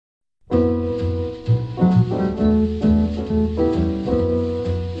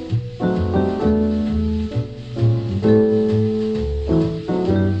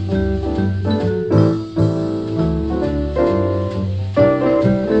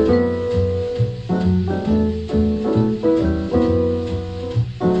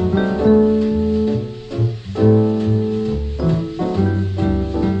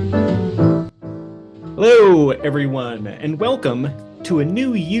everyone, and welcome to a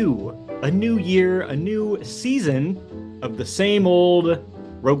new you, a new year, a new season of the same old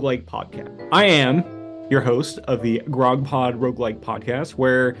roguelike podcast. I am your host of the GrogPod Roguelike Podcast,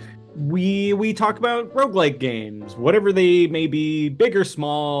 where we talk about roguelike games, whatever they may be, big or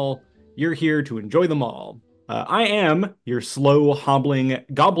small. You're here to enjoy them all. I am your slow hobbling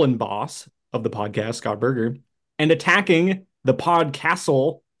goblin boss of the podcast, Scott Berger, and attacking the pod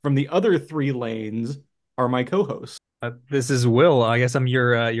castle from the other three lanes are my co-hosts. This is Will. I guess I'm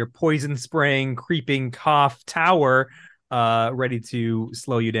your poison spraying, creeping cough tower, ready to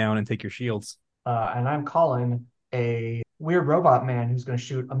slow you down and take your shields. And I'm Colin, a weird robot man who's going to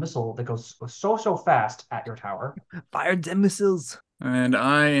shoot a missile that goes so fast at your tower. Fire them missiles. And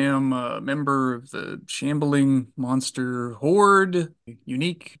I am a member of the Shambling Monster Horde.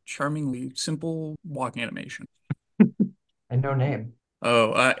 Unique, charmingly simple walking animation. And no name.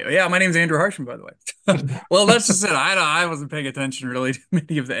 Yeah, my name's Andrew Harshman, by the way. Well, that's just it. I wasn't paying attention really to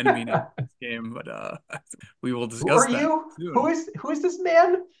many of the enemy names in this game, but we will discuss Who are that you? soon. Who is this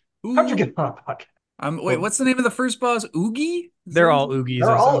man? How'd you get on a podcast? Wait, what's the name of the first boss? Oogie? They're all oogies They're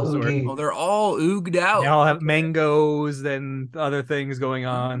of all some sort. oogie. Oh, they're all ooged out. They all have mangoes and other things going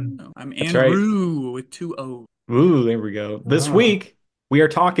on. I'm That's right. Andrew with two O's. Ooh, there we go. This Oh. week, we are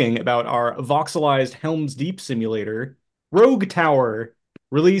talking about our voxelized Helm's Deep simulator, Rogue Tower,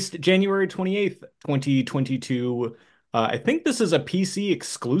 released January 28th, 2022. I think this is a PC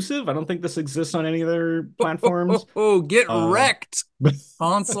exclusive. I don't think this exists on any other platforms. Oh, get Uh, wrecked,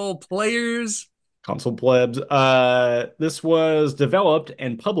 console players. Console plebs. This was developed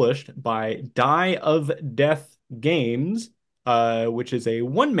and published by Die of Death Games, which is a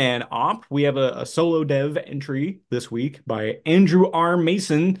one-man op. We have a solo dev entry this week by Andrew R.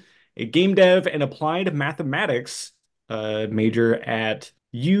 Mason, a game dev and applied mathematics major at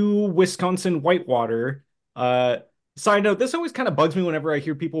Wisconsin Whitewater. Side note, this always kind of bugs me whenever I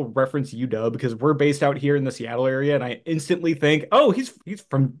hear people reference UW because we're based out here in the Seattle area, and I instantly think, oh, he's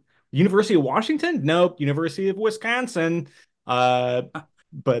from University of Washington? Nope, University of Wisconsin. But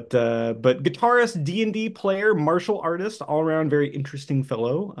guitarist, D&D player, martial artist, all around very interesting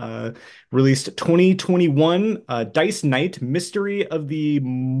fellow. Released 2021, Dice Knight, Mystery of the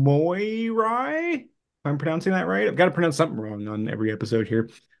Moirai. If I'm pronouncing that right, I've got to pronounce something wrong on every episode here.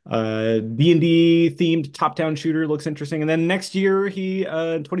 D&D themed top-down shooter looks interesting. And then next year, he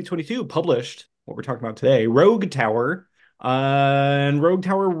 2022 published what we're talking about today, Rogue Tower. And Rogue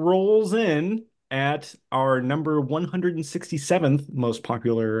Tower rolls in at our number 167th most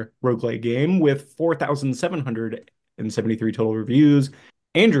popular roguelike game with 4,773 total reviews.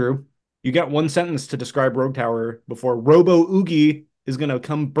 Andrew, you got one sentence to describe Rogue Tower before Robo Oogie is going to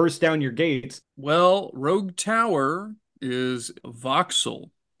come burst down your gates. Well, Rogue Tower is a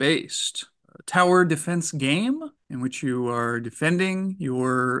voxel-based tower defense game in which you are defending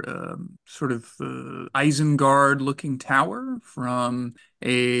your sort of Isengard-looking tower from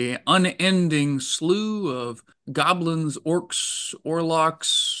a unending slew of goblins, orcs,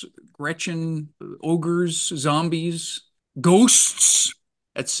 orlocks, Gretchen, ogres, zombies, ghosts,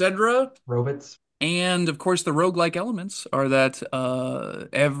 etc. Robots. And of course, the roguelike elements are that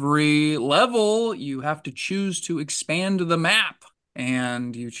every level you have to choose to expand the map.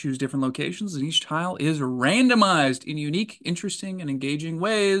 And you choose different locations, and each tile is randomized in unique, interesting, and engaging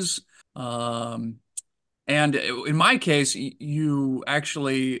ways. And in my case, you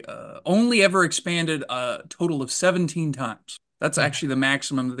actually only ever expanded a total of 17 times. That's actually the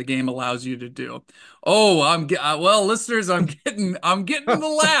maximum that the game allows you to do. Oh, well, listeners, I'm getting the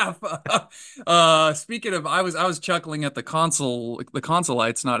laugh. Speaking of, I was chuckling at the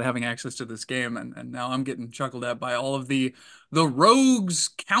consolites not having access to this game, and now I'm getting chuckled at by all of the Rogues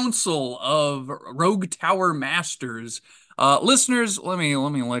Council of Rogue Tower Masters. Listeners, let me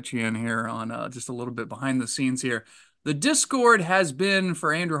let you in here on just a little bit behind the scenes here. The Discord has been,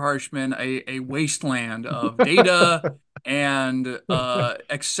 for Andrew Harshman, a wasteland of data and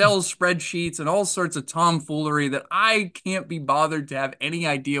Excel spreadsheets and all sorts of tomfoolery that I can't be bothered to have any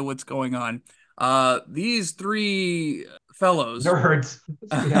idea what's going on. These three fellows, Nerds.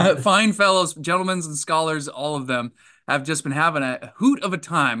 fine fellows, gentlemen and scholars, all of them have just been having a hoot of a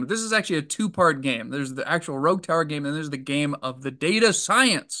time. This is actually a two-part game. There's the actual Rogue Tower game, and there's the game of the data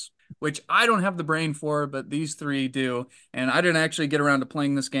science, which I don't have the brain for, but these three do. And I didn't actually get around to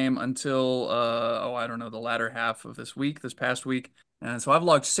playing this game until, I don't know, the latter half of this past week. And so I've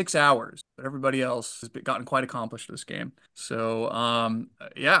logged 6 hours, but everybody else has gotten quite accomplished this game. So,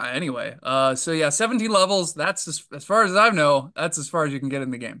 anyway. 17 levels. That's as far as I know, that's as far as you can get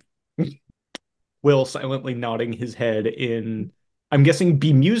in the game. Will silently nodding his head in, I'm guessing,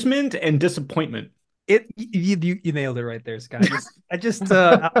 bemusement and disappointment. You nailed it right there, Scott.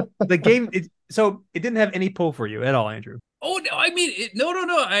 The game so it didn't have any pull for you at all, Andrew. Oh no, I mean no.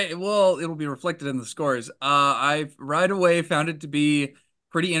 Well, it'll be reflected in the scores. I right away found it to be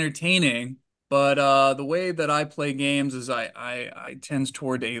pretty entertaining, but the way that I play games is I tends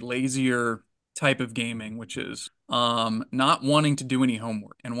toward a lazier type of gaming, which is not wanting to do any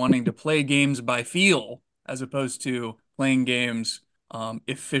homework and wanting to play games by feel as opposed to playing games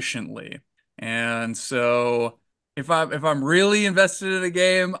efficiently. And so if I'm really invested in a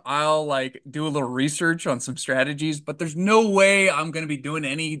game, I'll like do a little research on some strategies, but there's no way I'm going to be doing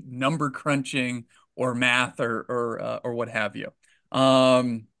any number crunching or math or what have you.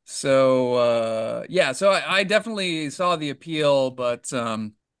 Yeah, so I definitely saw the appeal, but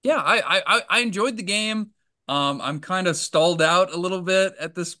yeah, I enjoyed the game. I'm kind of stalled out a little bit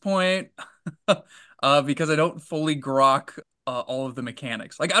at this point because I don't fully grok all of the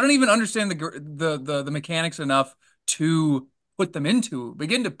mechanics. Like I don't even understand the mechanics enough to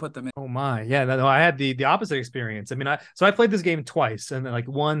begin to put them in. Oh my, yeah. No, I had the opposite experience. I mean, I played this game twice, and then, like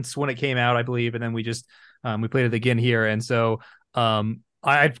once when it came out, I believe, and then we played it again here, and so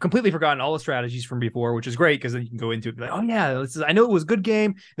I've completely forgotten all the strategies from before, which is great because then you can go into it like, oh yeah, I know it was a good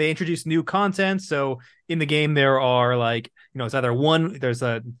game. They introduced new content, so in the game there are like it's either there's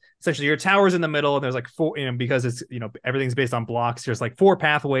essentially your tower's in the middle, and there's like four, because it's everything's based on blocks. There's like four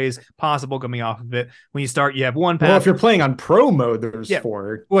pathways possible coming off of it. When you start, you have one path. Well, if you're playing on pro mode, there's Yeah.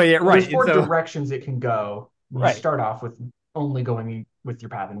 four. Well, yeah, right. There's four directions it can go. You Right. start off with only going with your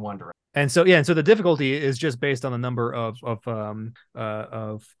path in one direction. And so the difficulty is just based on the number of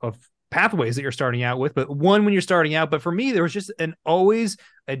pathways that you're starting out with, but one when you're starting out. But for me, there was just always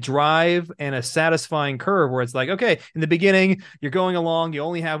a drive and a satisfying curve where it's like, okay, in the beginning, you're going along, you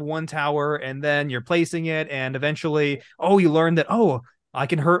only have one tower, and then you're placing it, and eventually, you learn that, I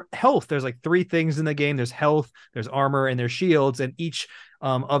can hurt health. There's like three things in the game. There's health, there's armor, and there's shields, and each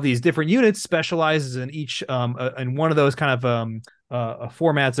of these different units specializes in each in one of those kind of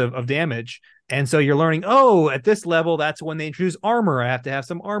formats of damage. And so you're learning, at this level, that's when they introduce armor. I have to have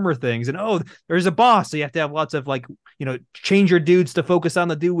some armor things. And there's a boss. So you have to have lots of change your dudes to focus on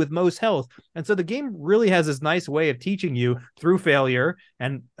the dude with most health. And so the game really has this nice way of teaching you through failure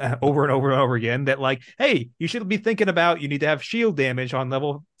and over and over and over again that hey, you should be thinking about, you need to have shield damage on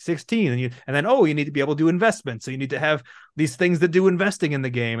level 16. And then you need to be able to do investments. So you need to have these things that do investing in the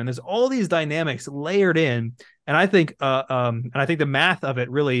game. And there's all these dynamics layered in. And I think the math of it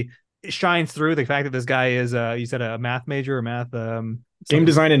really shines through. The fact that this guy is you said a math major or math game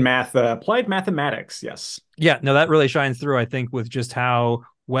design and math, applied mathematics. Yes. Yeah, no, that really shines through, I think, with just how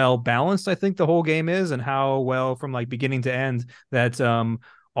well balanced I think the whole game is, and how well from beginning to end that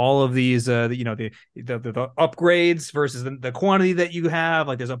all of these the upgrades versus the quantity that you have,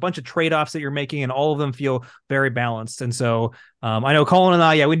 there's a bunch of trade-offs that you're making, and all of them feel very balanced. And so I know Colin and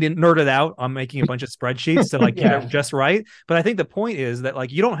I we didn't nerd it out on making a bunch of spreadsheets to get it just right, but I think the point is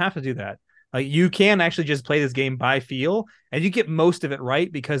that you don't have to do that. You can actually just play this game by feel, and you get most of it right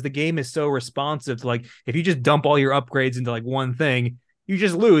because the game is so responsive to if you just dump all your upgrades into one thing, you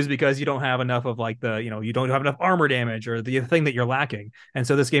just lose because you don't have enough of you don't have enough armor damage or the thing that you're lacking. And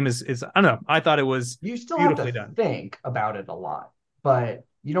so this game is I don't know. I thought it was you still have to done. Think about it a lot, but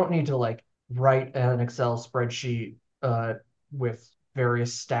you don't need to write an Excel spreadsheet with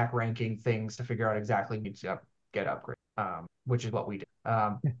various stack ranking things to figure out exactly need to get upgrade, which is what we did.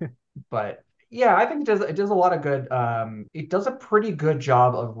 But yeah, I think it does a lot of good. It does a pretty good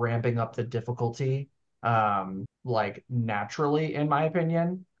job of ramping up the difficulty naturally, in my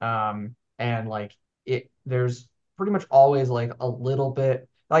opinion. And there's pretty much always a little bit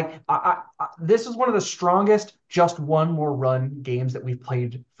this is one of the strongest just one more run games that we've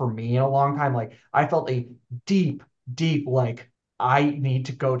played for me in a long time. I felt a deep I need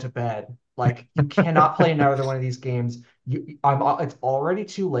to go to bed. You cannot play another one of these games. It's already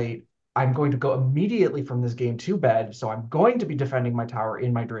too late. I'm going to go immediately from this game to bed, so I'm going to be defending my tower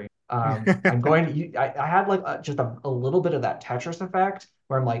in my dream. I'm going to. I had just a little bit of that Tetris effect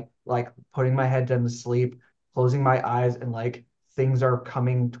where I'm putting my head down to sleep, closing my eyes, and things are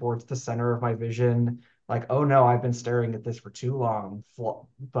coming towards the center of my vision. Oh no, I've been staring at this for too long.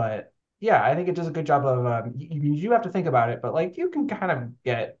 But yeah, I think it does a good job of. You have to think about it, but you can kind of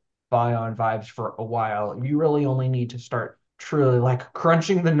get by on vibes for a while. You really only need to start truly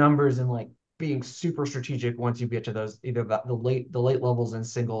crunching the numbers and being super strategic once you get to those either the late levels in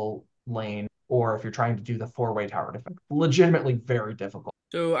single lane, or if you're trying to do the four-way tower defense. Legitimately very difficult.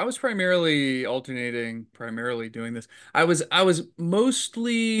 So I was primarily doing this. I was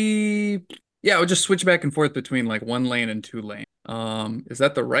mostly Yeah, I would just switch back and forth between like 1 lane and 2 lane. Is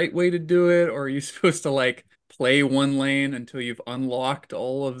that the right way to do it, or are you supposed to like play 1 lane until you've unlocked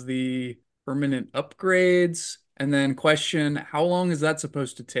all of the permanent upgrades? And then question, how long is that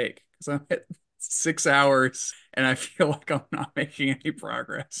supposed to take? Because I'm at 6 hours and I feel like I'm not making any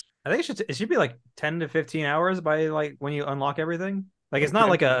progress. I think it should be like 10 to 15 hours by like when you unlock everything. Like it's not Okay.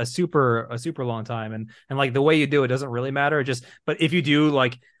 like a super long time, and like the way you do it doesn't really matter. It just but if you do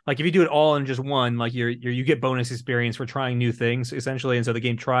like if you do it all in just one, like you get bonus experience for trying new things essentially, and so the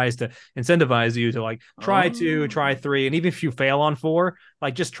game tries to incentivize you to like try two, Oh. try three, and even if you fail on four,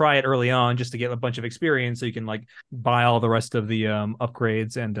 like just try it early on just to get a bunch of experience so you can like buy all the rest of the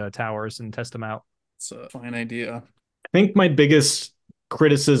upgrades and towers and test them out. It's a fine idea. I think my biggest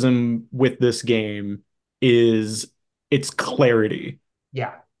criticism with this game is its clarity.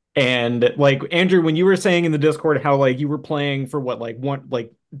 Yeah. And like Andrew, when you were saying in the Discord how like you were playing for what like one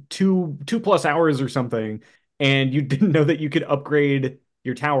like two plus hours or something, and you didn't know that you could upgrade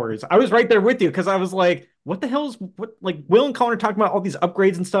your towers. I was right there with you because I was like, what the hell is what like Will and Colin are talking about all these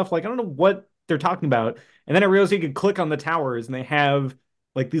upgrades and stuff. Like I don't know what they're talking about. And then I realized you could click on the towers and they have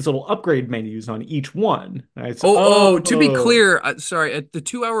like these little upgrade menus on each one. And I said, To be oh, clear, sorry, at the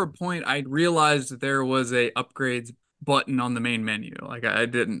 2 hour point, I realized that there was a upgrades button on the main menu. Like I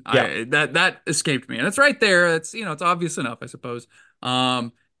didn't, yeah. that escaped me, and it's right there. It's it's obvious enough, I suppose.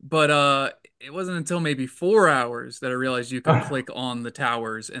 But it wasn't until maybe 4 hours that I realized you could click on the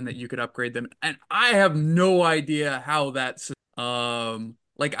towers and that you could upgrade them, and I have no idea how that's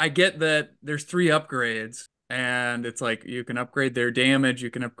like I get that there's three upgrades. And it's like you can upgrade their damage, you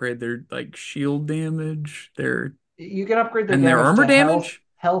can upgrade their like shield damage, their You can upgrade their and their damage armor to damage.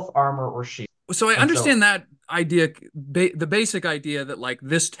 health, armor, or shield. So I And so understand that idea, the basic idea that like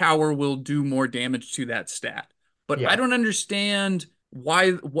this tower will do more damage to that stat. But I yeah, don't understand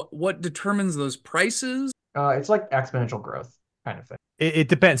why what determines those prices. it's like exponential growth kind of thing. It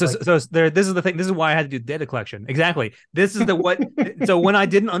depends. So, Like, there. This is the thing. This is why I had to do data collection. Exactly. This is the what. So when I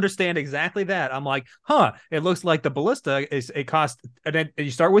didn't understand exactly that, I'm like, huh. It looks like the ballista is it costs. And then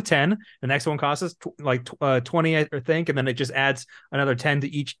you start with 10. The next one costs us 20, I think, and then it just adds another 10 to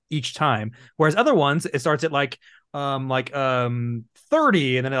each time. Whereas other ones, it starts at like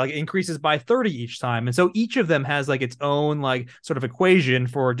 30, and then it like increases by 30 each time, and so each of them has like its own like sort of equation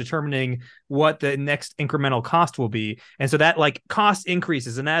for determining what the next incremental cost will be, and so that like cost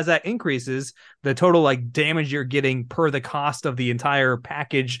increases, and as that increases, the total like damage you're getting per the cost of the entire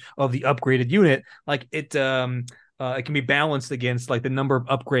package of the upgraded unit, like it can be balanced against like the number of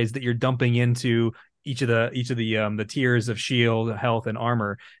upgrades that you're dumping into each of the tiers of shield, health, and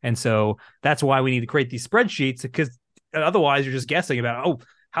armor. And so that's why we need to create these spreadsheets, because otherwise you're just guessing about, oh,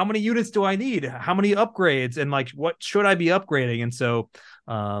 how many units do I need? How many upgrades? And like, what should I be upgrading? And so,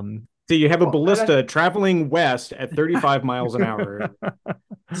 So you have a well, ballista traveling west at 35 miles an hour.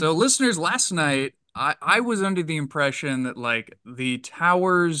 So listeners, last night I was under the impression that like the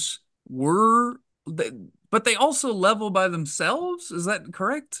towers were but they also level by themselves. Is that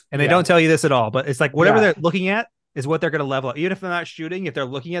correct? and they yeah, don't tell you this at all, but it's like whatever yeah, they're looking at is what they're going to level up. Even if they're not shooting, if they're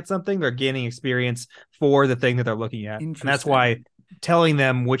looking at something, they're gaining experience for the thing that they're looking at. And that's why Interesting. telling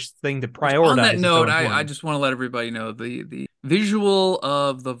them which thing to Which, on that prioritize is so note, I important. just want to let everybody know the visual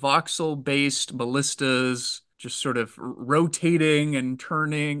of the voxel-based ballistas just sort of rotating and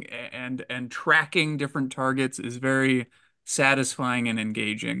turning and tracking different targets is very satisfying and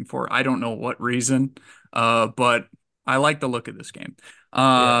engaging for I don't know what reason. But I like the look of this game.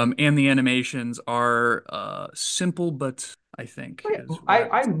 yeah. And the animations are simple, but I think Oh, yeah. is what I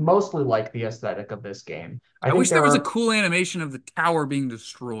would I say. mostly like the aesthetic of this game. I I think wish there there was a are cool animation of the tower being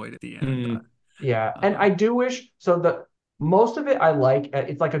destroyed at the end, but Hmm. Yeah, and uh, I do wish so the most of it I like.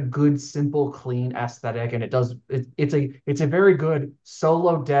 It's like a good, simple, clean aesthetic, and it's a very good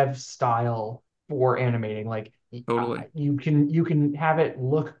solo dev style for animating. Like totally. you can have it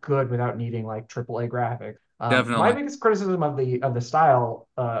look good without needing like AAA graphics. My Definitely. biggest criticism of the style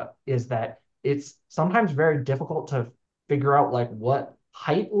is that it's sometimes very difficult to figure out like what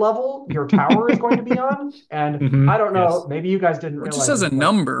height level your tower is going to be on, and I don't know, Yes. maybe you guys didn't Or it just realize has a this, but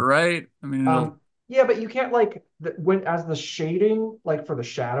number, right? I mean, it'll yeah, but you can't like when as the shading like for the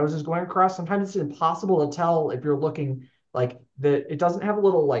shadows is going across, sometimes it's impossible to tell if you're looking like it doesn't have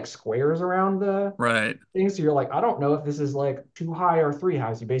little like squares around the right. thing. So you're like, I don't know if this is like too high or three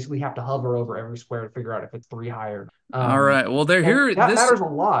highs. You basically have to hover over every square to figure out if it's three higher. All right. Well, they're And here. that This, matters a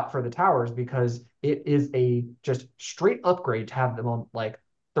lot for the towers because it is a just straight upgrade to have them on like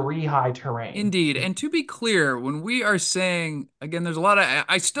 3 high terrain. Indeed. And to be clear, when we are saying, again, there's a lot of,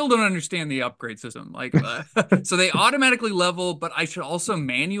 I still don't understand the upgrade system. Like, so they automatically level, but I should also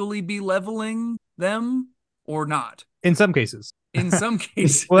manually be leveling them or not? In some cases. In some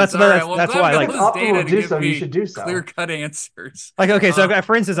cases. Well, that's why If it's optimal to do so, you should do so. Clear-cut answers. Like, okay, so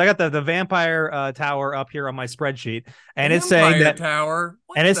for instance, I got the vampire tower up here on my spreadsheet, and it's saying that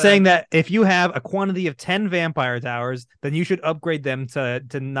saying that if you have a quantity of 10 vampire towers, then you should upgrade them to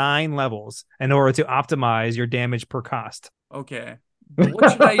 9 levels in order to optimize your damage per cost. Okay. But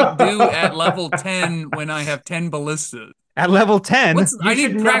what should I do at level 10 when I have 10 ballistas? At level 10, I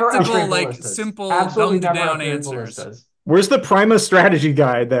need practical, like, simple, dumbed down answers. Ballistas. Where's the Prima strategy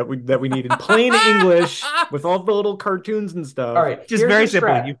guide that we need in plain English with all the little cartoons and stuff? All right, just very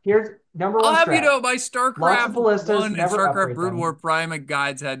simple. Here's number one. I'll have strat. you know, my StarCraft 1 and StarCraft Brood them. War Prima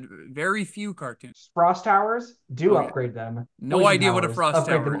guides had very few cartoons. Frost towers, upgrade them. No Poison idea what a towers, frost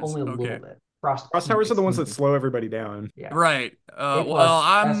upgrade tower them is. only a Okay. little bit. Frost towers are the ones that slow everybody down. Yeah. Right. plus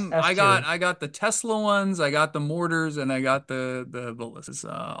I S2. got the Tesla ones, I got the mortars, and I got the ballistas.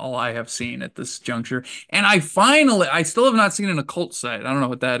 All I have seen at this juncture. And I still have not seen an occult site. I don't know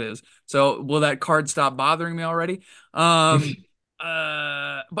what that is. So will that card stop bothering me already? But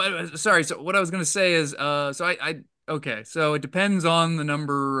sorry. So what I was gonna say is, okay. So it depends on the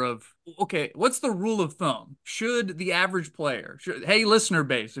number of. Okay, what's the rule of thumb? Should the average player, hey, listener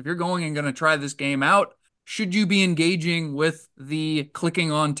base, if you're going to try this game out, should you be engaging with the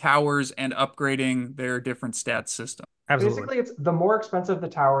clicking on towers and upgrading their different stats system? Absolutely. Basically, it's the more expensive the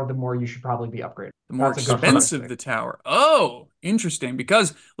tower, the more you should probably be upgraded. The more expensive the tower. Oh, interesting.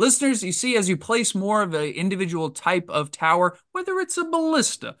 Because listeners, you see, as you place more of an individual type of tower, whether it's a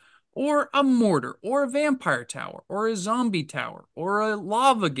ballista, or a mortar, or a vampire tower, or a zombie tower, or a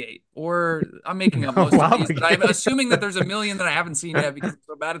lava gate, or I'm making up most of these, but I'm assuming that there's a million that I haven't seen yet because I'm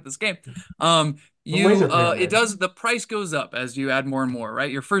so bad at this game. The price goes up as you add more and more,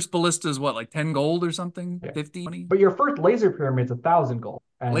 right? Your first ballista is what, like 10 gold or something? Yeah. 50? 20? But your first laser pyramid's 1,000 gold.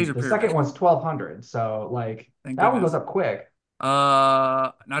 And the second one's 1,200. So like that one goes up quick.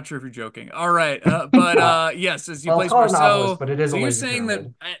 Not sure if you're joking. All right. But yes, as you place more. So you're saying that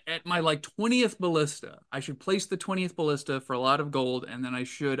at my like 20th ballista, I should place the 20th ballista for a lot of gold, and then I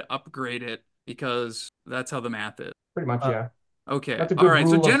should upgrade it because that's how the math is. Pretty much, yeah. Okay. All right.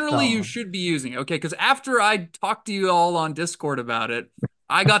 So generally you should be using it. Okay. Because after I talked to you all on Discord about it,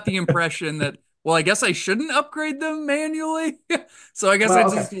 I got the impression that, well, I guess I shouldn't upgrade them manually. So I guess I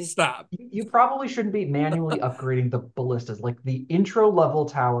just will stop. You probably shouldn't be manually upgrading the ballistas. Like the intro level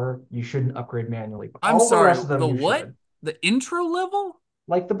tower, you shouldn't upgrade manually. But I'm sorry. The rest of them, the what? The intro level?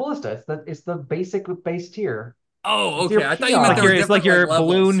 Like the ballista. It's the basic base tier. Oh, okay. I thought you meant it's like your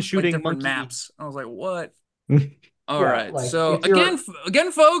balloon shooting monkey maps. I was like, what? All right. Like, so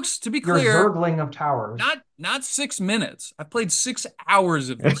again, folks, to be clear, your Zergling of towers. Not 6 minutes. I played 6 hours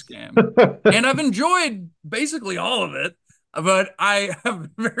of this game, and I've enjoyed basically all of it. But I have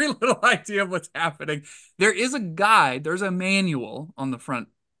very little idea of what's happening. There is a guide. There's a manual on the front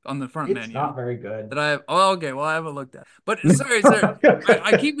menu. It's not very good. That I have. Oh, okay. Well, I haven't looked at. But sorry, sir.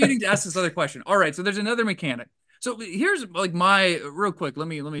 I keep meaning to ask this other question. All right. So there's another mechanic. So here's like my real quick. Let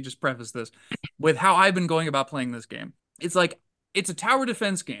me just preface this with how I've been going about playing this game. It's like it's a tower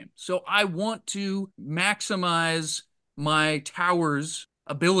defense game. So I want to maximize my tower's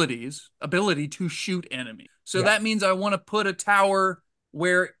ability to shoot enemies. So that means I want to put a tower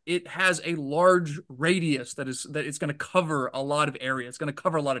where it has a large radius that it's going to cover a lot of area. It's going to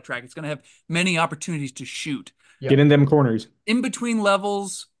cover a lot of track. It's going to have many opportunities to shoot. Get in them corners. In between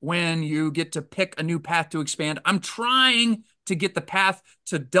levels, when you get to pick a new path to expand, I'm trying to get the path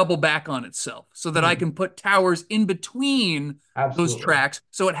to double back on itself so that I can put towers in between those tracks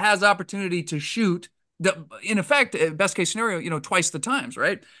so it has opportunity to shoot. In effect, best case scenario, twice the times,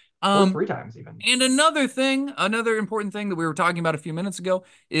 right? Or 3 times even. And another important thing that we were talking about a few minutes ago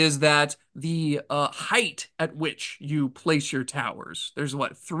is that the height at which you place your towers. There's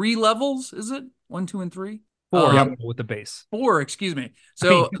 3 levels, is it? 1, 2, and 3? 4 with the base. 4, excuse me.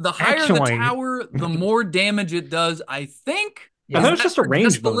 So the higher the tower, the more damage it does, I think. I thought it's just a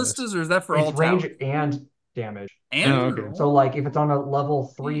range ballistas, or is that for all range towers? And damage. And okay. So like if it's on a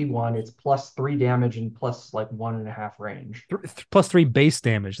level 3 one, it's +3 damage and plus like 1.5 range. +3 base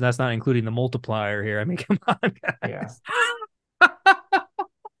damage. That's not including the multiplier here. I mean, come on, guys. Yeah.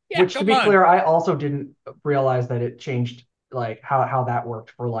 Which to be clear, I also didn't realize that it changed like how that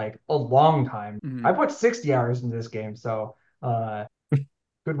worked for like a long time. I put 60 hours into this game, so good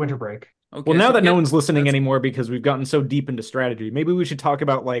winter break. Okay, well, now that no one's listening anymore because we've gotten so deep into strategy, maybe we should talk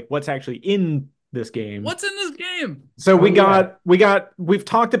about like what's actually in this game. What's in this game? So Oh, we've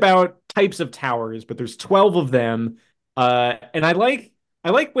talked about types of towers, but there's 12 of them. And I like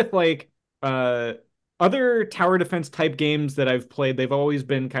with like uh other tower defense type games that I've played, they've always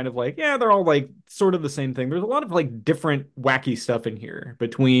been kind of like, yeah, they're all like sort of the same thing. There's a lot of like different wacky stuff in here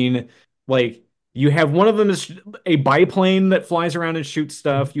between like you have one of them is a biplane that flies around and shoots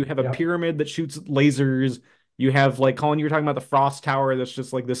stuff. You have a Yep. pyramid that shoots lasers. You have like Colin, you were talking about the Frost Tower that's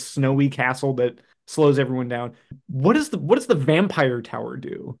just like this snowy castle that slows everyone down. What does the vampire tower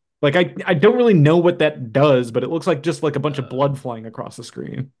do? Like I don't really know what that does, but it looks like just like a bunch of blood flying across the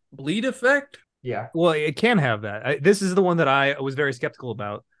screen. Bleed effect? Yeah. Well, it can have that. This is the one that I was very skeptical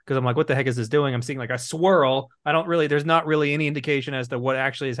about because I'm like, what the heck is this doing? I'm seeing like a swirl. There's not really any indication as to what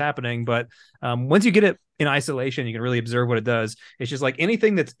actually is happening. But once you get it in isolation, you can really observe what it does. It's just like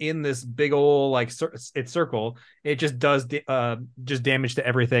anything that's in this big old like its circle, it just does just damage to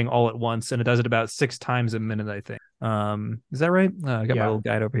everything all at once, and it does it about 6 times a minute, I think. Is that right? I got my Yeah. little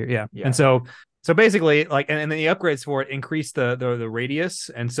guide over here. Yeah. Yeah. And so basically, like, and then the upgrades for it increase the radius,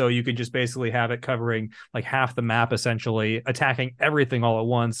 and so you can just basically have it covering like half the map, essentially attacking everything all at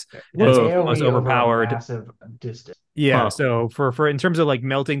once. And it's Whoa. almost AoE over a overpowered. massive distance. Yeah. Huh. So for in terms of like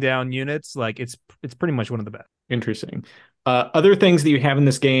melting down units, like it's pretty much one of the best. Interesting. Other things that you have in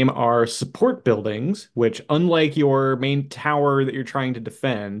this game are support buildings, which, unlike your main tower that you're trying to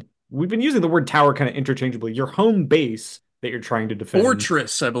defend, we've been using the word tower kind of interchangeably. Your home base that you're trying to defend.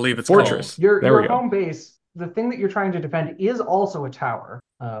 Fortress, I believe it's Fortress. called. Your There we your go. home base, the thing that you're trying to defend, is also a tower.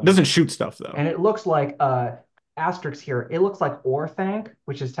 It doesn't shoot stuff though. And it looks like asterisk here. It looks like Orthanc,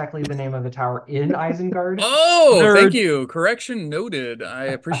 which is technically the name of the tower in Isengard. Oh, Nerd. thank you. Correction noted. I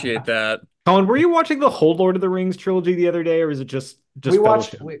appreciate that. Colin, were you watching the whole Lord of the Rings trilogy the other day, or is it just We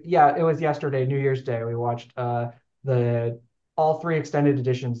watched, Fellowship? yeah, it was yesterday, New Year's Day. We watched the all three extended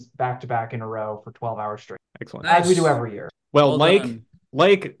editions back to back in a row for 12 hours straight, Excellent. as we do Nice. every year. Well, Well like done.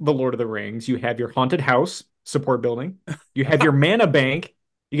 like the Lord of the Rings, you have your haunted house support building, you have your mana bank,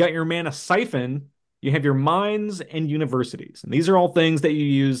 you got your mana siphon, you have your mines and universities. And these are all things that you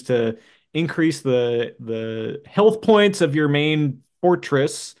use to increase the health points of your main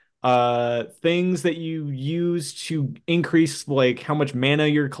fortress, things that you use to increase like how much mana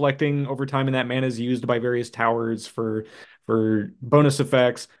you're collecting over time, and that mana is used by various towers for bonus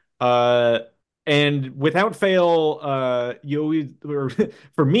effects. And without fail, you always, or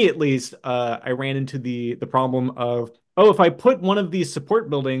for me at least, I ran into the problem of, oh, if I put one of these support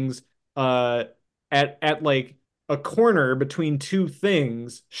buildings uh, at like a corner between two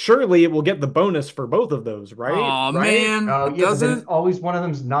things, surely it will get the bonus for both of those, right? Oh Right? man, Oh, it yeah, but then it's doesn't. always one of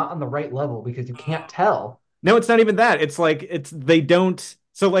them's not on the right level because you can't tell. No, it's not even that. It's like they don't.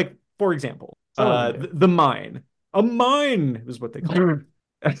 So like for example, Some of them do. the mine, a mine is what they call it.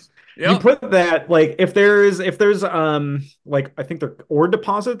 You Yep. put that like if there's like I think they're ore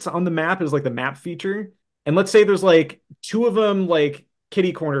deposits on the map is like the map feature, and let's say there's like two of them like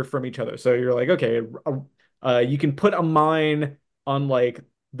kitty corner from each other. So you're like, okay, you can put a mine on like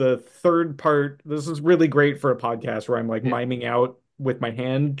the third part. This is really great for a podcast where I'm like Yeah. miming out with my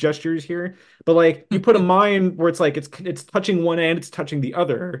hand gestures here. But like you put a mine where it's like it's touching one end, it's touching the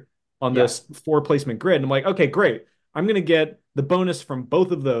other on Yeah. this four placement grid. And I'm like, okay, great. I'm gonna get the bonus from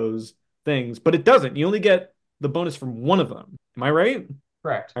both of those things, but it doesn't. You only get the bonus from one of them. Am I right? Am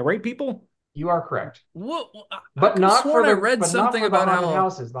Correct. I right, people? You are correct. What? I But could've not sworn for I the read but not something for the about haunted how.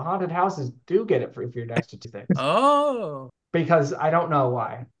 houses. The haunted houses do get it for if you're next to two things. Oh, Because I don't know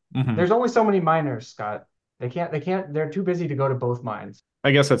why. Mhm. There's only so many miners, Scott. They can't, they're too busy to go to both mines.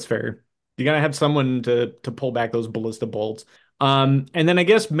 I guess that's fair. You gotta have someone to pull back those ballista bolts. And then I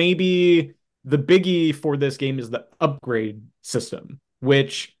guess maybe the biggie for this game is the upgrade system,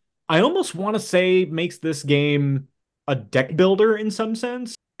 which I almost want to say makes this game a deck builder in some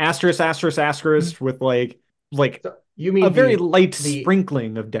sense. Asterisk, asterisk, asterisk, with like So you a mean very light the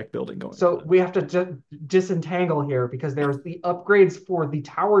sprinkling of deck building going so on. we have to disentangle here because there's the upgrades for the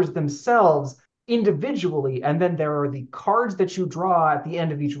towers themselves individually, and then there are the cards that you draw at the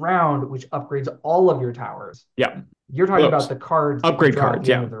end of each round, which upgrades all of your towers. Yeah, You're talking those about the cards that you upgrade draw at cards.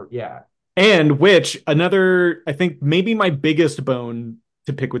 the end Yeah. of the yeah. And which another, I think maybe my biggest bone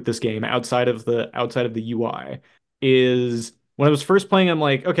to pick with this game outside of the UI is when I was first playing, I'm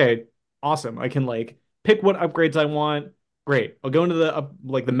like, okay, awesome. I can like pick what upgrades I want. Great. I'll go into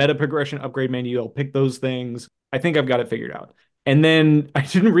the meta progression upgrade menu. I'll pick those things. I think I've got it figured out. And then I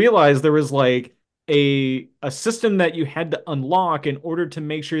didn't realize there was like a system that you had to unlock in order to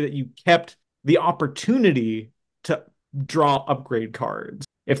make sure that you kept the opportunity to draw upgrade cards,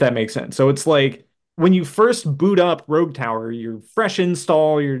 if that makes sense. So it's like when you first boot up Rogue Tower, you're fresh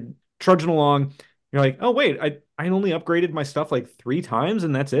install, you're trudging along. You're like, oh wait, I only upgraded my stuff like 3 times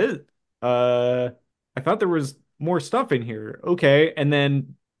and that's it. Uh, I thought there was more stuff in here. Okay, and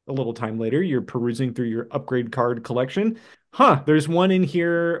then a little time later, you're perusing through your upgrade card collection. Huh, there's one in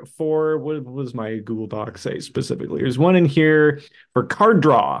here for what was my Google Doc say specifically? There's one in here for card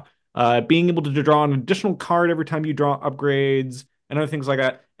draw. Being able to draw an additional card every time you draw upgrades and other things like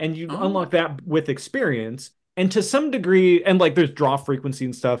that. And you Oh. unlock that with experience. And to some degree, and like there's draw frequency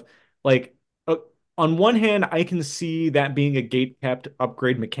and stuff. Like uh, on one hand, I can see that being a gate kept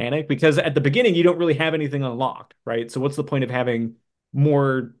upgrade mechanic because at the beginning you don't really have anything unlocked, right? So what's the point of having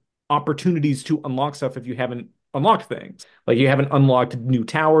more opportunities to unlock stuff if you haven't unlocked things? Like you haven't unlocked new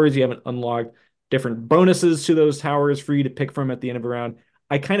towers, you haven't unlocked different bonuses to those towers for you to pick from at the end of a round.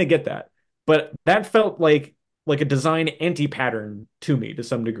 I kind of get that. But that felt like a design anti-pattern to me to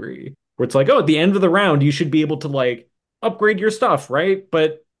some degree, where it's like, oh, at the end of the round, you should be able to like upgrade your stuff, right?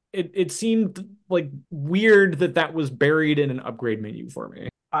 But it seemed like weird that that was buried in an upgrade menu for me.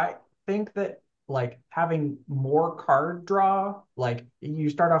 I think that like having more card draw, like you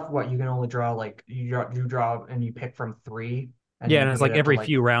start off what you can only draw like you draw and you pick from three, and Yeah, then and you it's can like get up to every like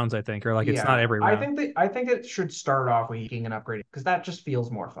few rounds, I think, or like it's not yeah. every round. I think it should start off with picking and upgrading because that just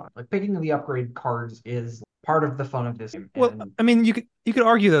feels more fun. Like picking the upgrade cards is part of the fun of this game, Well, and I mean, you could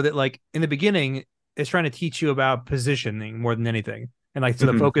argue though that like in the beginning, it's trying to teach you about positioning more than anything, and like so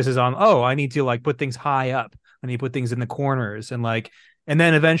the Mhm. focus is on oh, I need to like put things high up, I need to put things in the corners, and like and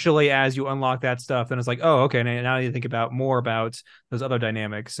then eventually as you unlock that stuff, then it's like oh okay, now you think about more about those other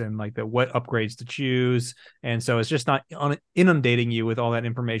dynamics and like the what upgrades to choose, and so it's just not inundating you with all that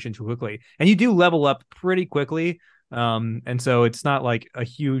information too quickly, and you do level up pretty quickly. And so it's not like a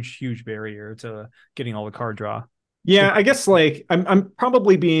huge barrier to getting all the card draw. Yeah, I guess like I'm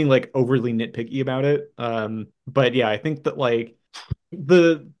probably being like overly nitpicky about it. But yeah, I think that like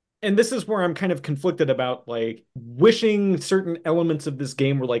the and this is where I'm kind of conflicted about like wishing certain elements of this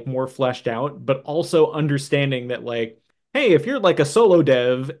game were like more fleshed out, but also understanding that like, hey, if you're like a solo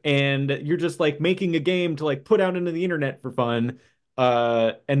dev and you're just like making a game to like put out into the internet for fun,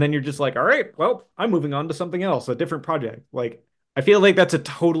 and then you're just like, all right, well, I'm moving on to something else, a different project. Like, I feel like that's a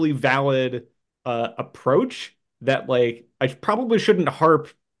totally valid approach that like I probably shouldn't harp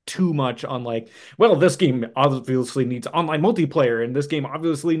too much on like, well, this game obviously needs online multiplayer, and this game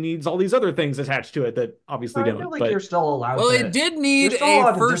obviously needs all these other things attached to it that obviously I feel don't. like But Well, it did you're need still a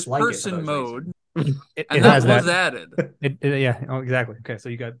allowed to first dislike it for person those reasons. mode, It and that has was that. added. Yeah, oh, exactly. Okay, so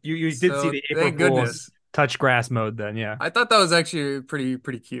you got you did see So the April thank Fool's goodness. touch grass mode then, yeah. I thought that was actually pretty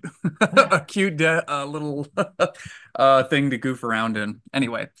cute. A cute little thing to goof around in.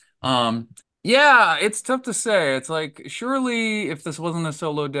 Anyway, um yeah, it's tough to say. It's like surely if this wasn't a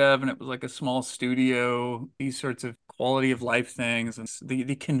solo dev and it was like a small studio, these sorts of quality of life things and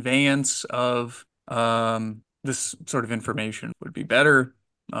the conveyance of this sort of information would be better.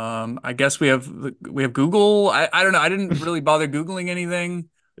 I guess we have Google. I don't know. I didn't really bother Googling anything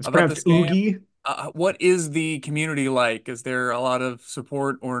it's about pronounced this game. Oogie. What is the community like? Is there a lot of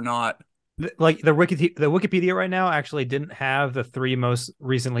support or not? Like the Wikipedia right now actually didn't have the three most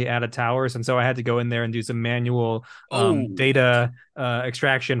recently added towers, and so I had to go in there and do some manual Oh, data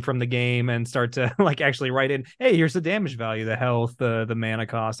extraction from the game and start to like actually write in, hey, here's the damage value, the health, the mana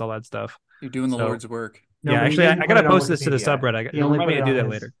cost, all that stuff. you're doing the So Lord's work. No, yeah, but he actually, I didn't put gotta it on post this to the Wikipedia. subreddit. He only Remind put me it to do on that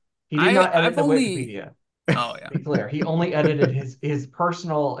his. later. He did not edit I've the only Wikipedia. Oh yeah. Be clear, he only edited his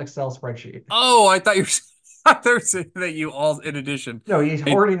personal Excel spreadsheet. Oh, I thought you were I thought you were saying that you all in addition. No, he's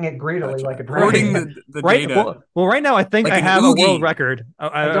Hey, hoarding it greedily like gotcha. a Hoarding dragon. the Right. data Well, right now I think like I an have a world oogie. record.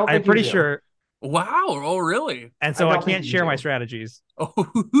 I don't I'm think you pretty do. sure, Wow. Oh, really? and I so I don't think can't you share my do. strategies.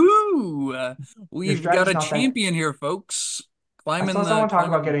 Oh, Your we've got strategy's a not that. champion here, folks. I saw Climbing someone talk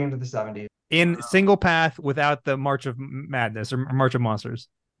about climbing. getting into the 70s. In Wow. single path without the March of Madness or March of Monsters.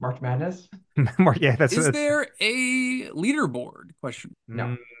 March Madness? Yeah, Is that's there a leaderboard? Question.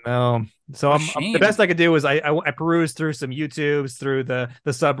 No. no. So What a the shame. best I could do was I perused through some YouTubes, through the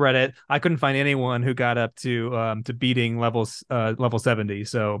subreddit. I couldn't find anyone who got up to beating level 70.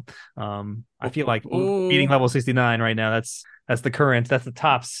 So I feel like beating Oh, level 69 right now. That's the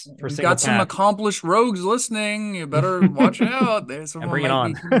tops for we've single got some path. accomplished rogues listening. You better watch out. There's And someone bring it might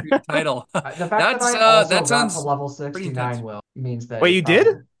be on. coming for your title. The fact that I also That got to sounds level pretty intense. 69 will means that Wait, it's you did?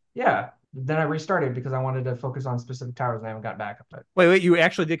 probably yeah. Then I restarted because I wanted to focus on specific towers and I haven't got back. But Wait, you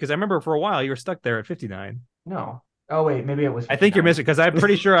actually did because I remember for a while you were stuck there at 59. no, Oh wait, maybe it was I think you're 59. missing because I'm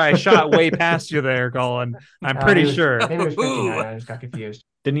pretty sure I shot way past you there, Colin. I'm pretty sure. Maybe it was 59. Ooh. I just got confused.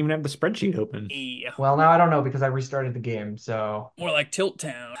 Didn't even have the spreadsheet open. Yeah. Well, now I don't know because I restarted the game. So More like Tilt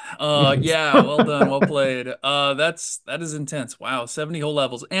Town. Yeah, well done, well played. That is intense. Wow, 70 whole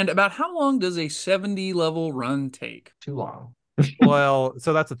levels. And about how long does a 70 level run take? too long. Well,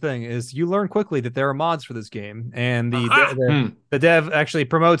 so that's the thing is you learn quickly that there are mods for this game, and Aha! the dev actually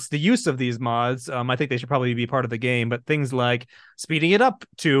promotes the use of these mods. I think they should probably be part of the game, but things like speeding it up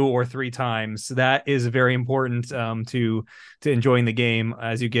 2 or 3 times, that is very important to enjoying the game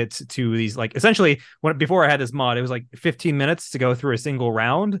as you get to these, like, essentially before I had this mod, it was like 15 minutes to go through a single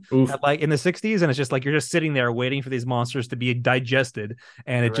round like in the 60s, and it's just like you're just sitting there waiting for these monsters to be digested,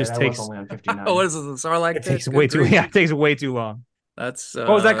 and You're it just right, takes I was only on 59. Oh, what is this? A Sarlacc it pit? takes Good way too grief. yeah, it takes way too long. That's What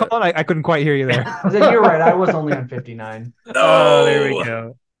was that, Colin? I couldn't quite hear you there. I said, you're right. I was only on 59. No! Oh, there we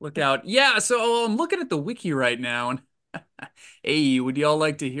go. Look out. Yeah, so I'm looking at the wiki right now, and hey, would y'all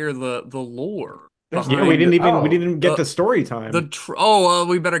like to hear the lore? There's Yeah, no- we didn't Oh. even get The- to story time. Oh, well,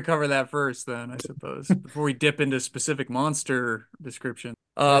 we better cover that first then, I suppose, before we dip into specific monster description.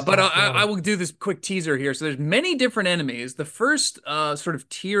 But I will do this quick teaser here. So there's many different enemies. The first sort of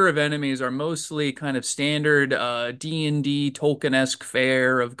tier of enemies are mostly kind of standard D&D Tolkien-esque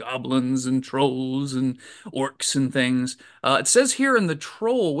fare of goblins and trolls and orcs and things. It says here in the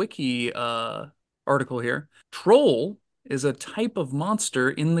Troll wiki article here, troll is a type of monster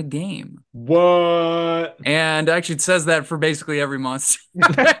in the game. What? And actually, it says that for basically every monster,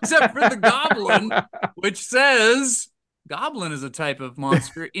 except for the goblin, which says goblin is a type of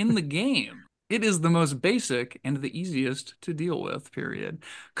monster in the game. It is the most basic and the easiest to deal with, period.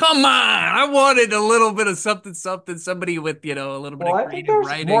 Come on! I wanted a little bit of something, somebody with, a little bit Well, of I think creative there's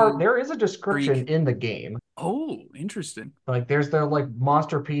writing. more. There is a description freak. in the game. Oh, interesting. Like there's the like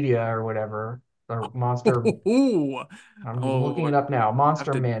Monsterpedia or whatever. Or monster. Ooh. I'm Oh, looking it up now.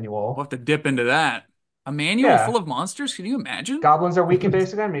 Monster We'll manual. have to dip into that. A manual Yeah. full of monsters? Can you imagine? Goblins are weak and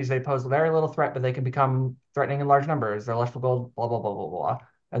basic enemies. They pose very little threat, but they can become threatening in large numbers. They're left for gold, blah, blah, blah, blah, blah.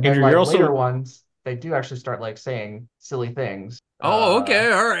 And then Andrew, like you're also- later ones, they do actually start like saying silly things. Oh,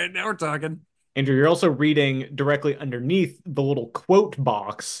 okay. All right. Now we're talking. Andrew, you're also reading directly underneath the little quote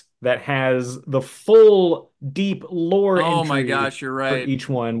box that has the full deep lore Oh entry my gosh, you're for right. each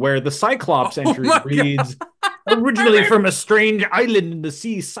one, where the Cyclops Oh entry my God. reads, originally from a strange island in the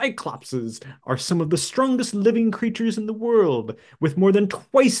sea, Cyclopses are some of the strongest living creatures in the world. With more than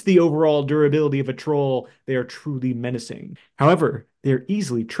twice the overall durability of a troll, they are truly menacing. However, they are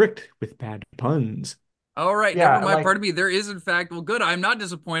easily tricked with bad puns. All right, Yeah, never mind. like- Pardon me. There is, in fact, well, good. I'm not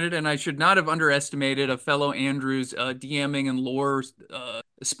disappointed, and I should not have underestimated a fellow Andrew's DMing and lore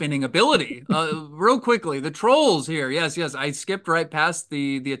spinning ability. Real quickly, the trolls here. Yes, I skipped right past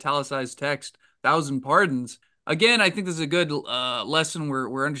the italicized text. 1,000 pardons. Again, I think this is a good lesson.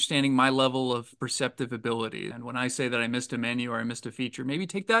 We're understanding my level of perceptive ability. And when I say that I missed a menu or I missed a feature, maybe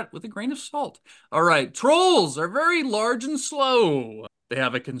take that with a grain of salt. All right, trolls are very large and slow. They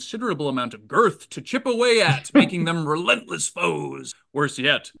have a considerable amount of girth to chip away at, making them relentless foes. Worse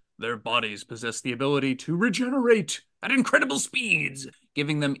yet, their bodies possess the ability to regenerate at incredible speeds,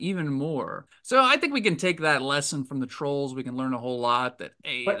 giving them even more. So I think we can take that lesson from the trolls. We can learn a whole lot.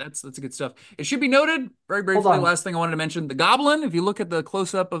 That's good stuff. It should be noted, very briefly, last thing I wanted to mention, the goblin, if you look at the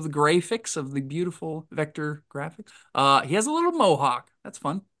close-up of the graphics of the beautiful vector graphics, he has a little mohawk. That's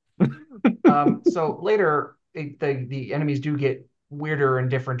fun. So later, the enemies do get weirder and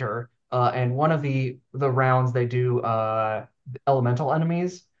differenter. And one of the rounds they do elemental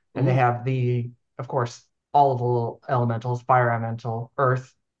enemies, and they have of course, all of the little elementals: fire elemental,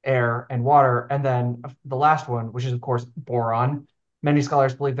 earth, air, and water. And then the last one, which is of course boron. Many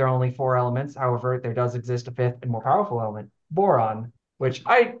scholars believe there are only 4 elements. However, there does exist a 5th and more powerful element, boron, which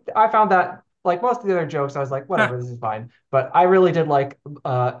I found that, like most of the other jokes, I was like, whatever, this is fine. But I really did like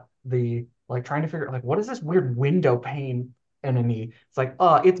the like trying to figure out, like, what is this weird window pane enemy? It's like,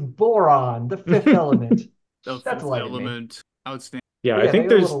 it's boron, the 5th element. The That's 5th me. element. Outstanding. Yeah, But I think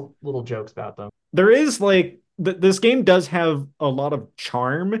they have there's little jokes about them. there is like this game does have a lot of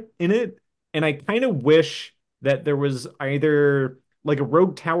charm in it, and I kind of wish that there was either like a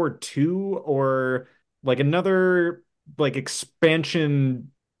Rogue Tower 2 or like another like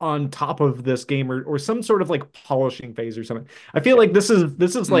expansion on top of this game, or some sort of like polishing phase or something. I feel like this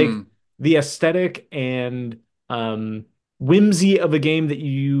is like the aesthetic and whimsy of a game that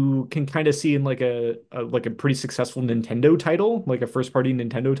you can kind of see in like a pretty successful Nintendo title, like a first party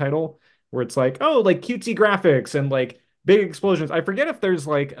Nintendo title, where it's like, oh, like cutesy graphics and like big explosions. I forget if there's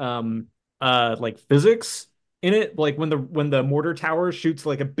like physics in it, like when the mortar tower shoots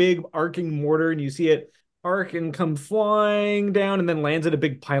like a big arcing mortar and you see it arc and come flying down and then lands at a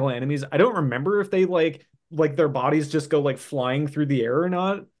big pile of enemies. I don't remember if they like their bodies just go like flying through the air or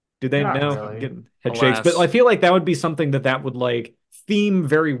not. Do they Not know? really. Getting head shakes. But Alas. I feel like that would be something that would like theme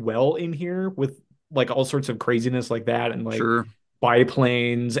very well in here with like all sorts of craziness like that and like Sure.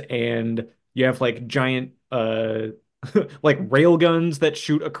 biplanes and you have like giant like rail guns that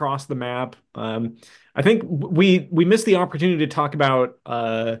shoot across the map. I think we missed the opportunity to talk about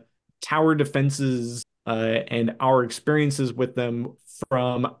tower defenses and our experiences with them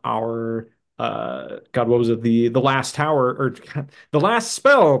from our God, what was it? The last tower or the last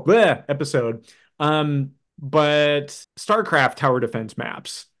spell bleh, episode. But StarCraft tower defense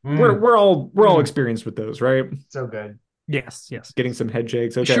maps. We're all Mm. experienced with those, right? So good. Yes, yes. Getting some head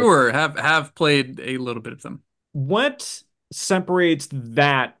shakes. Okay. Sure, have played a little bit of them. What separates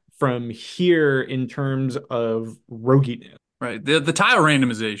that from here in terms of roguiness? Right. The tile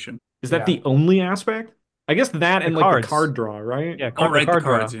randomization. Is that Yeah. the only aspect? I guess that and like the cards. card draw, right? Yeah, Oh, the right, the card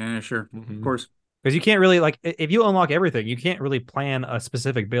draw. cards. Yeah, sure. Mhm. Of course. Because you can't really like if you unlock everything, you can't really plan a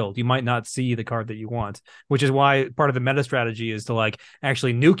specific build. You might not see the card that you want, which is why part of the meta strategy is to like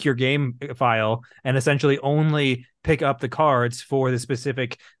actually nuke your game file and essentially only pick up the cards for the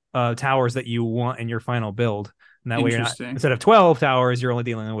specific towers that you want in your final build. And that way, you're not Interesting. instead of 12 towers, you're only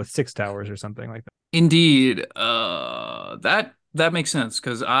dealing with 6 towers or something like that. Indeed. That makes sense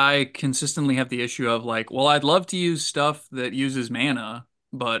because I consistently have the issue of like, well, I'd love to use stuff that uses mana,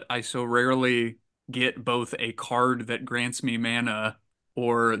 but I so rarely get both a card that grants me mana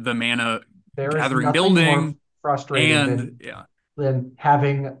or the mana There is gathering nothing more building frustrating and than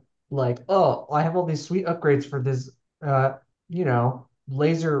having like, oh, I have all these sweet upgrades for this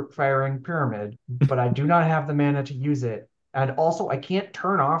laser firing pyramid, but I do not have the mana to use it. And also I can't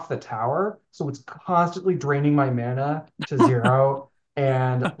turn off the tower, so it's constantly draining my mana to zero.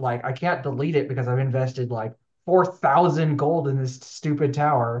 And like I can't delete it because I've invested like 4,000 gold in this stupid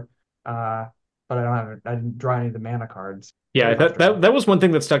tower. But I didn't draw any of the mana cards. Yeah, Very that frustrating. that was one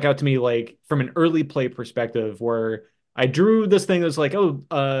thing that stuck out to me, like from an early play perspective, where I drew this thing that's like, oh,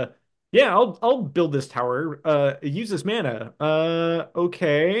 yeah, I'll build this tower, use this mana,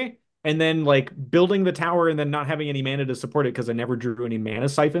 okay, and then like building the tower and then not having any mana to support it because I never drew any mana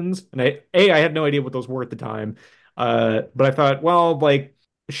siphons, and I had no idea what those were at the time, but I thought, well, like,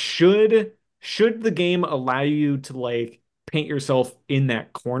 should the game allow you to like paint yourself in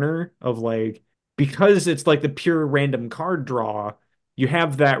that corner of like because it's like the pure random card draw, you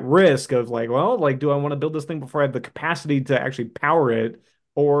have that risk of like, well, like, do I want to build this thing before I have the capacity to actually power it?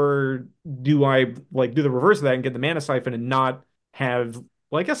 Or do I like do the reverse of that and get the mana siphon and not have,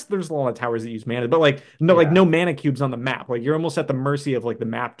 well, I guess there's a lot of towers that use mana, but like Yeah. no mana cubes on the map. Like you're almost at the mercy of like the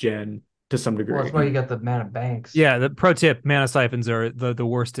map gen to some Well, degree. that's why you got the mana banks. Yeah, the pro tip: mana siphons are the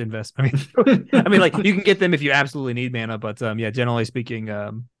worst investment. I mean, like you can get them if you absolutely need mana, but yeah, generally speaking,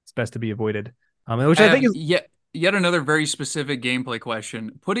 it's best to be avoided. Which I think is yet another very specific gameplay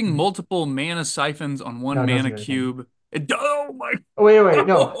question. Putting multiple mana siphons on one No, it doesn't mana do anything. cube. Oh my. Oh, wait,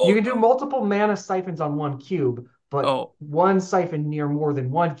 no. You can do multiple mana siphons on one cube, but Oh, one siphon near more than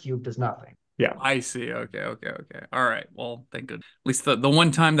one cube does nothing. Yeah. I see. Okay. All right. Well, thank goodness. At least the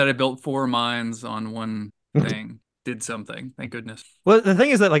one time that I built 4 mines on one thing did something. Thank goodness. well, the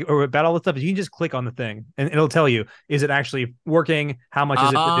thing is that like about all this stuff is you can just click on the thing and it'll tell you is it actually working, how much is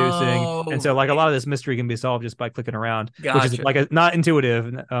it producing, and so like a lot of this mystery can be solved just by clicking around, which is Gotcha. like not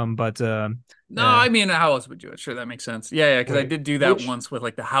intuitive, but No, yeah. I mean, how else would you do it? Sure, that makes sense. Yeah, because I Wait, did do that which- once with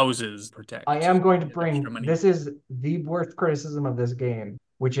like the houses protect. I am going to Get bring extra money. this is the worst criticism of this game,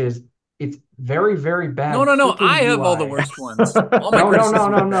 which is it's very, very bad. No. clicking I have all the UI. worst ones. All my No. criticisms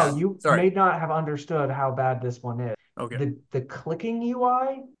are No. bad. You Sorry. may not have understood how bad this one is. Okay. The clicking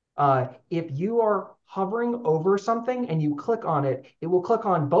UI, if you are hovering over something and you click on it, it will click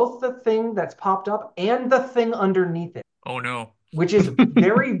on both the thing that's popped up and the thing underneath it, Oh no. which is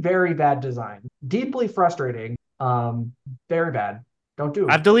very, very bad design. Deeply frustrating. Very bad. Don't do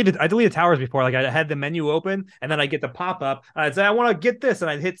I it. deleted towers before. Like I had the menu open and then I get the pop up. I'd say I want to get this, and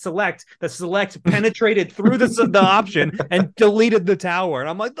I'd hit select. The select penetrated through the option and deleted the tower. And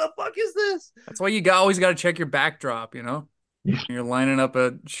I'm like, the fuck is this? That's why you always got to check your backdrop, you know? You're lining up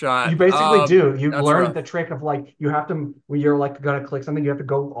a shot. You basically do. You that's learn rough. the trick of like you have to when you're like gonna click something, you have to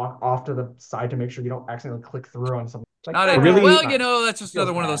go off to the side to make sure you don't accidentally click through on something. It's like, Not ah, a, Really? well, fine. you know, that's just Feels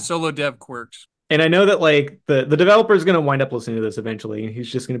another one of bad. those solo dev quirks. And I know that like the developer is going to wind up listening to this eventually, and he's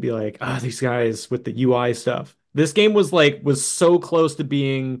just going to be like, ah, these guys with the UI stuff. This game was so close to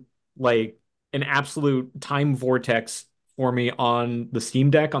being like an absolute time vortex for me on the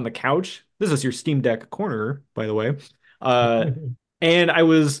Steam Deck on the couch. This is your Steam Deck corner, by the way. And I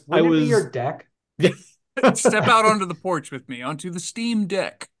Wouldn't it be was your deck? Step out onto the porch with me, onto the Steam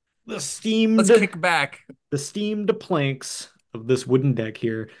Deck. The Let's steamed kick back. the steamed planks of this wooden deck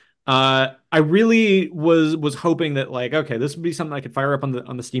here. I really was hoping that like, okay, this would be something I could fire up on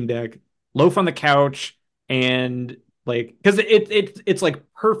the Steam Deck, loaf on the couch, and like because it's like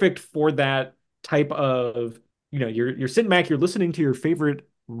perfect for that type of, you're sitting back, you're listening to your favorite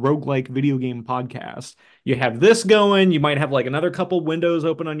roguelike video game podcast. You have this going, you might have like another couple windows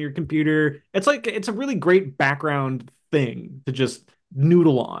open on your computer. It's a really great background thing to just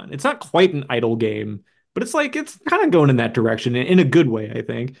noodle on. It's not quite an idle game, but it's kind of going in that direction in a good way, I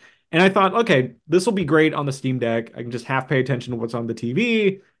think. And I thought, okay, this will be great on the Steam Deck. I can just half pay attention to what's on the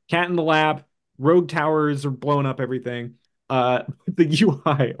TV, cat in the lap, rogue towers are blowing up everything. The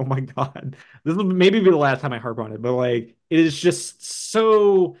UI, oh my God. This will maybe be the last time I harp on it, but like it is just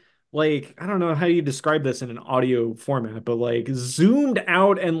so like I don't know how you describe this in an audio format, but like zoomed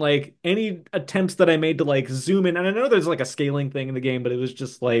out and like any attempts that I made to like zoom in, and I know there's like a scaling thing in the game, but it was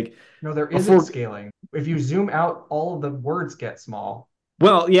just like No, there isn't before. scaling. If you zoom out, all of the words get small.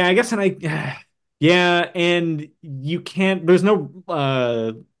 Well, yeah, I guess, and yeah, and you can't. There's no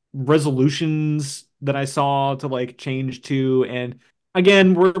resolutions that I saw to like change to, and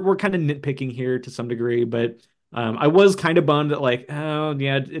again, we're kind of nitpicking here to some degree, but I was kind of bummed that like, oh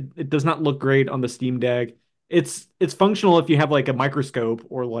yeah, it does not look great on the Steam Deck. It's functional if you have like a microscope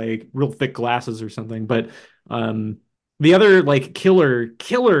or like real thick glasses or something, but um. The other like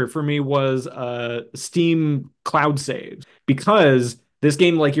killer for me was Steam cloud saves because this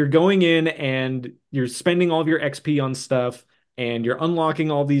game, like you're going in and you're spending all of your XP on stuff and you're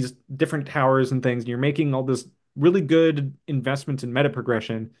unlocking all these different towers and things, and you're making all this really good investment in meta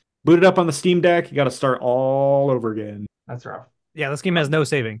progression. Boot it up on the Steam Deck, you got to start all over again. That's rough. Yeah, this game has no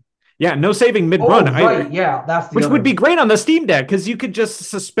saving. Yeah, no saving mid Oh, run right. either, Yeah, that's the which other. would be great on the Steam Deck because you could just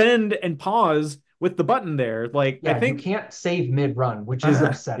suspend and pause with the button there. Like I Yeah, you think, can't save mid-run, which is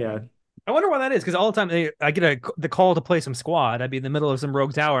upsetting. yeah. I wonder why that is because all the time I get the call to play some squad. I'd be in the middle of some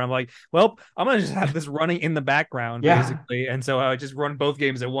rogue tower. And I'm like, well, I'm gonna just have this running in the background Yeah. basically, and so I just run both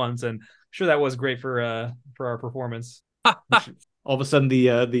games at once. And sure, that was great for our performance. All of a sudden the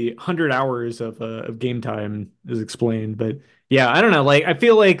 100 hours of game time is explained. But yeah, I don't know, like I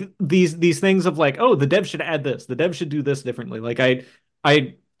feel like these things of like, oh, the dev should add this, the dev should do this differently, like I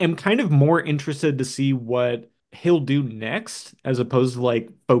am kind of more interested to see what he'll do next as opposed to like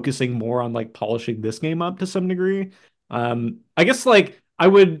focusing more on like polishing this game up to some degree. I guess like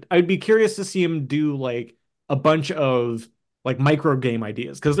I'd be curious to see him do like a bunch of like micro game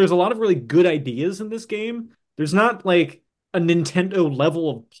ideas because there's a lot of really good ideas in this game. There's not like a Nintendo level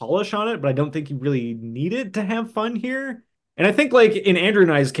of polish on it, but I don't think you really need it to have fun here. And I think like in Andrew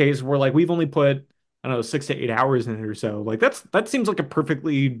and I's case, where like we've only put, I don't know, 6 to 8 hours in it or so. Like that seems like a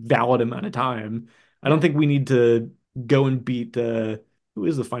perfectly valid amount of time. I don't think we need to go and beat who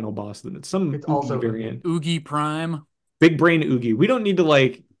is the final boss then? It's some It's Oogie also variant. Oogie Prime. Big Brain Oogie. We don't need to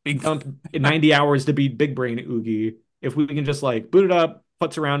like Big dump 90 hours to beat Big Brain Oogie. If we can just like boot it up,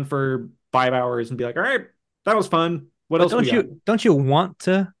 putz around for 5 hours and be like, all right, that was fun. What But else we got? don't you want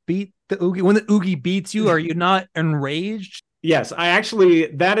to beat the Oogie? When the Oogie beats you, are you not enraged? Yes, I actually,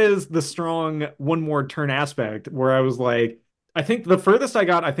 that is the strong one more turn aspect where I was like, I think the furthest I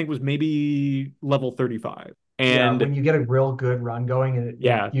got, I think was maybe level 35. Yeah, And when you get a real good run going and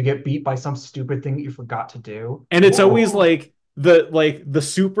yeah, you get beat by some stupid thing that you forgot to do. and it's always Whoa. like the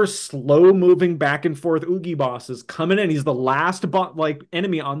super slow moving back and forth Oogie bosses coming in. He's the last like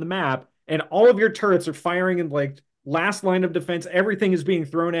enemy on the map, and all of your turrets are firing in like last line of defense. Everything is being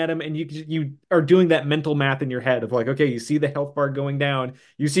thrown at him, and you are doing that mental math in your head of like, okay, you see the health bar going down,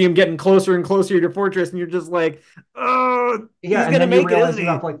 you see him getting closer and closer to your fortress, and you're just like, oh, Yeah, he's and gonna then you make it, realize isn't you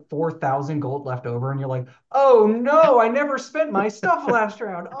he? have like 4,000 gold left over, and you're like, oh no, I never spent my stuff last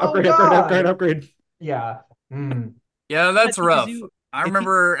round. Oh Upgrade, God. upgrade. Yeah. Mm. Yeah, that's Because rough. you- I if you-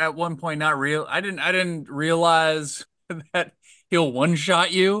 remember at one point not real. I didn't realize that he'll one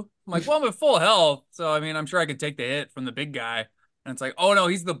shot you. I'm like, well, I'm at full health, so I mean, I'm sure I could take the hit from the big guy. And it's like, oh no,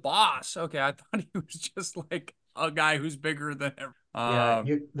 he's the boss. Okay, I thought he was just like a guy who's bigger than ever. Yeah,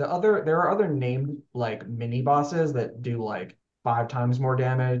 there are other named like mini bosses that do like 5 times more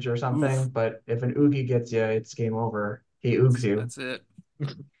damage or something. Oof. But if an Oogie gets you, it's game over. He oogs you. That's it.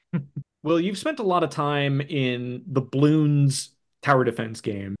 Well, you've spent a lot of time in the Bloons tower defense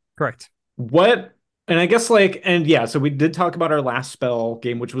game. Correct. What, and I guess like, and yeah, so we did talk about our last spell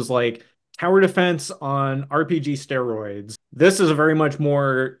game, which was like tower defense on RPG steroids. This is a very much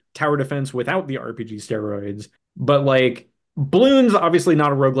more tower defense without the RPG steroids. But like Bloons, obviously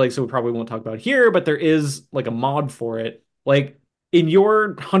not a roguelike, so we probably won't talk about here, but there is like a mod for it. Like, in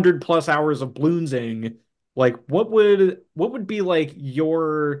your 100+ hours of bloonsing, like what would be like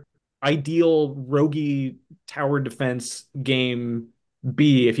your ideal roguey tower defense game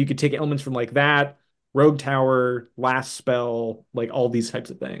be if you could take elements from like that, rogue tower, last spell, like all these types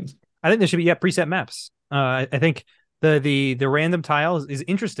of things? I think there should be preset maps. I think the random tiles is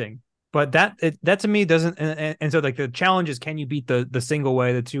interesting, but that to me doesn't. And so like the challenge is, can you beat the single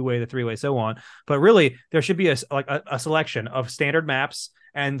way, the two way, the three way, so on. But really, there should be a selection of standard maps,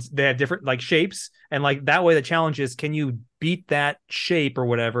 and they have different like shapes, and like that way the challenge is, can you beat that shape or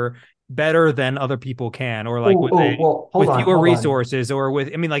whatever better than other people can, or like Well, hold with on, fewer hold on. resources, or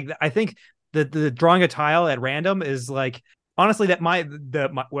with, I mean, like I think the drawing a tile at random is like, honestly, that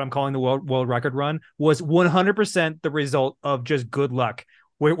what I'm calling the world record run was 100% the result of just good luck.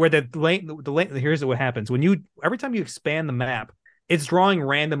 Where the lane, here's what happens when you every time you expand the map, it's drawing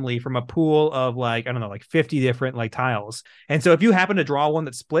randomly from a pool of like, I don't know, like 50 different like tiles. And so if you happen to draw one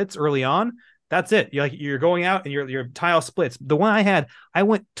that splits early on, that's it. You're going out and your tile splits. The one I had, I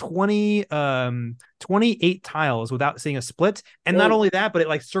went 28 tiles without seeing a split. And not only that, but it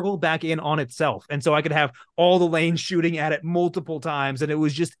like circled back in on itself. And so I could have all the lanes shooting at it multiple times. And it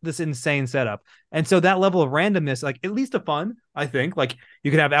was just this insane setup. And so that level of randomness, like at least a fun, I think, like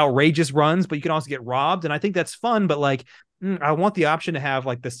you can have outrageous runs, but you can also get robbed. And I think that's fun. But like, I want the option to have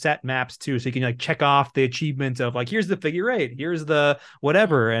like the set maps too, so you can like check off the achievement of like, here's the figure eight, here's the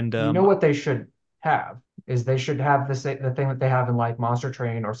whatever. And You know what they should have is they should have the thing that they have in like Monster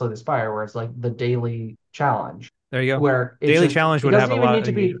Train or Slay the Spire, where it's like the daily challenge, there you go. where it's Daily just, challenge it would have doesn't a even lot need of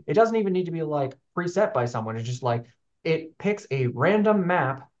to be engagement. it doesn't even need to be like preset by someone. It's just like it picks a random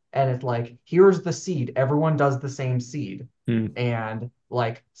map and it's like, here's the seed. Everyone does the same seed, Hmm. and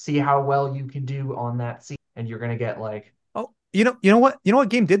like see how well you can do on that seed, and you're gonna get like, Oh, you know what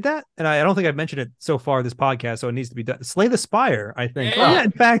game did that? And I don't think I've mentioned it so far this podcast, so it needs to be done. Slay the Spire, I think. Oh yeah, Yeah.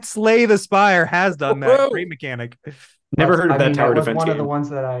 in fact, Slay the Spire has done that. Whoa. Great mechanic. Never heard of I that mean, tower that was defense one of the game. ones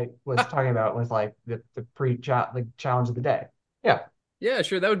that I was talking about with like the the challenge of the day. Yeah. Yeah,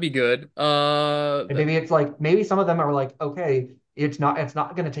 sure, that would be good. And maybe it's like, maybe some of them are like, okay, it's not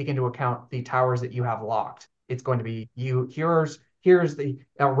going to take into account the towers that you have locked. It's going to be here's the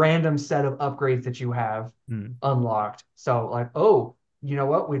a random set of upgrades that you have Hmm. unlocked. So like, oh, you know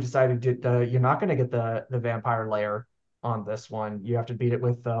what? We decided you're not going to get the vampire layer on this one. You have to beat it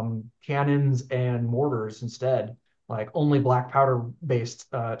with cannons and mortars instead. Like only black powder based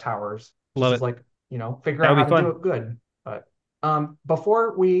towers. Just Love as it. like, figure That out would how be to do fun. it good. But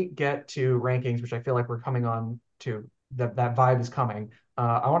before we get to rankings, which I feel like we're coming on to, that vibe is coming.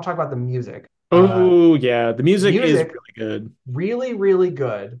 I want to talk about the music. Oh yeah, the music is Music, really good. really, really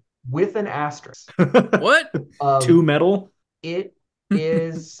good, with an asterisk what? Too of metal. it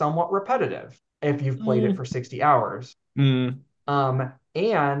is somewhat repetitive if you've played it Mm. for 60 hours. Mm.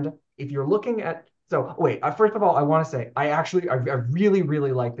 And if you're looking at, so wait, first of all, I want to say I really,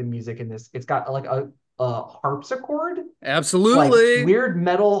 really like the music in this. It's got like a harpsichord, like Absolutely. weird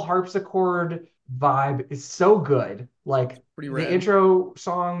metal harpsichord vibe is so good. Like Pretty the rad. intro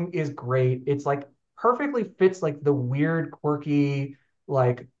song is great. It's like perfectly fits like the weird, quirky,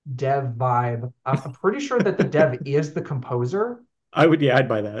 like dev vibe. I'm pretty sure that the dev is the composer, Yeah, I'd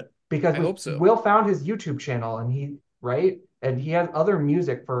buy that. because I hope so. Will found his YouTube channel, and right, and he has other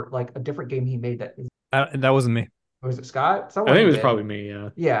music for like a different game he made that is, That wasn't me. was it Scott? I think Someone it was did. probably me, yeah.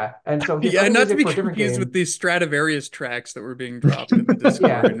 Yeah, and so he has Yeah, other not to music be for a different confused with game. these Stradivarius tracks that were being dropped in the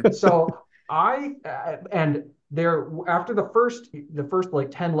Yeah. Discord. So and there, after the first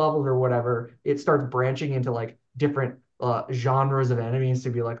like 10 levels or whatever, it starts branching into like different genres of enemies, to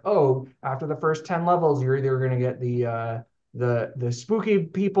be like, oh, after the first 10 levels, you're either going to get the spooky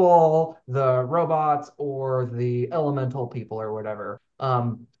people, the robots, or the elemental people or whatever.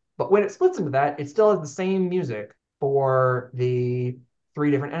 But when it splits into that, it still has the same music for the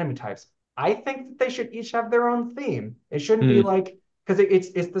three different enemy types. I think that they should each have their own theme. It shouldn't be Hmm. like, because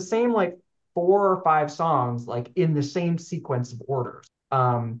it's the same like 4 or 5 songs like in the same sequence of orders.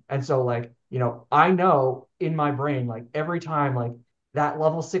 And so like, I know in my brain, like every time like that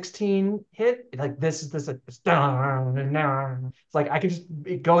level 16 hit, like this is this like, it's like I can just,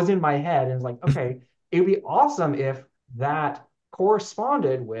 it goes in my head and it's like, okay, it'd be awesome if that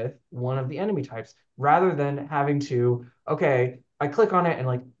corresponded with one of the enemy types, rather than having to, okay, I click on it and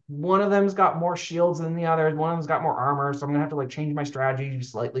like one of them's got more shields than the other, one of them's got more armor, so I'm gonna have to like change my strategy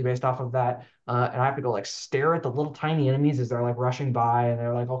slightly based off of that. And I have to go like stare at the little tiny enemies as they're like rushing by and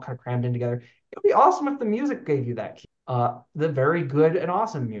they're like all kind of crammed in together. It'd be awesome if the music gave you that. The very good and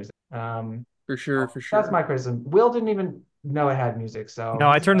awesome music. For sure, for That's sure. my criticism. Will didn't even No, it had music, No, so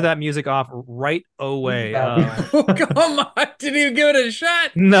I turned that music off right away. bad. Oh, come on. Didn't even give it a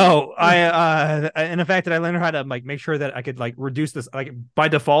shot. No, and the fact that I learned how to like make sure that I could like reduce this, like by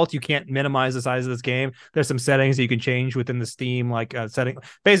default you can't minimize the size of this game. There's some settings that you can change within the Steam like setting.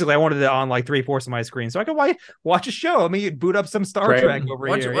 Basically I wanted it on like 3/4 of my screen so I could watch a show. I mean, boot up some Star Right. Trek over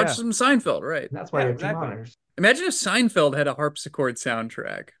here. Watch some Seinfeld, right? That's why Yeah, you have two exactly. monitors. Imagine if Seinfeld had a harpsichord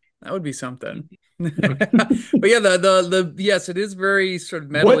soundtrack. That would be something. But yeah, the yes, it is very sort of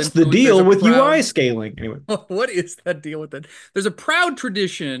metal What's the influenced. There's deal a with proud- UI scaling? Anyway, What is that deal with it? There's a proud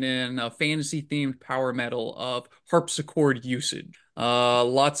tradition in fantasy themed power metal of harpsichord usage.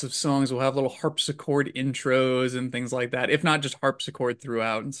 Lots of songs will have little harpsichord intros and things like that, if not just harpsichord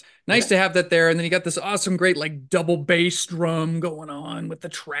throughout. It's nice to have that there. And then you got this awesome, great like double bass drum going on with the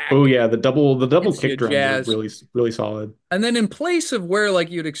track. oh yeah, the double It's kick drums jazz. are really solid. And then in place of where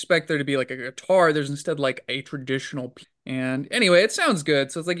like you'd expect there to be like a guitar, there's instead like a traditional. And anyway, it sounds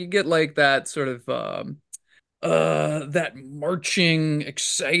good. So it's like you get like that sort of that marching,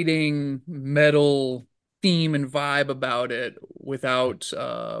 exciting metal theme and vibe about it without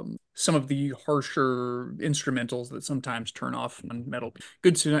some of the harsher instrumentals that sometimes turn off on metal.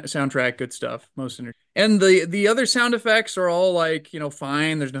 Good soundtrack, good stuff. And the other sound effects are all like,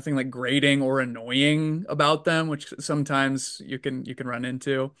 fine. There's nothing like grating or annoying about them, which sometimes you can run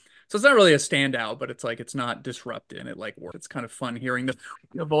into. So it's not really a standout, but it's like it's not disrupting. It like works. It's kind of fun hearing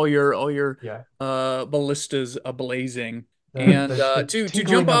of all your Yeah. ballistas blazing. The- And the to tinkling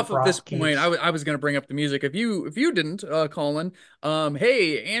jump off of this frost point, cakes. I was going to bring up the music. If you didn't, Colin,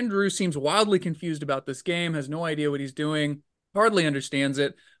 hey, Andrew seems wildly confused about this game, has no idea what he's doing, hardly understands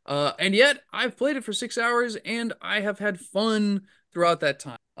it, and yet I've played it for 6 hours and I have had fun throughout that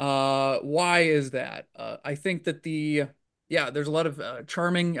time. Why is that? I think that there's a lot of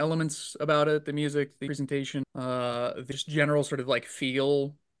charming elements about it, the music, the presentation, this general sort of like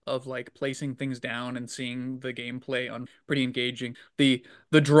feel of like placing things down and seeing the gameplay on pretty engaging. The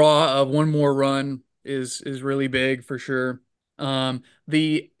draw of one more run is really big for sure.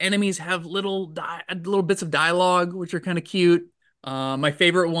 The enemies have little bits of dialogue which are kind of cute. My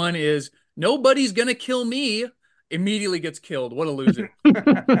favorite one is nobody's gonna kill me. Immediately gets killed. What a loser.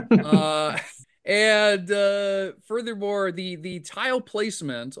 And furthermore, the tile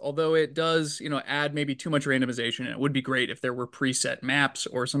placement, although it does, add maybe too much randomization, and it would be great if there were preset maps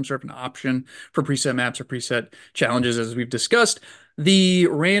or some sort of an option for preset maps or preset challenges, as we've discussed. The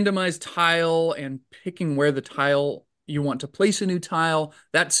randomized tile and picking where the tile you want to place a new tile,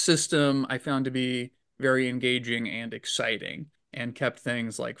 that system I found to be very engaging and exciting and kept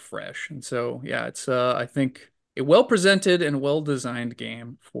things like fresh. And so, yeah, it's I think a well presented and well designed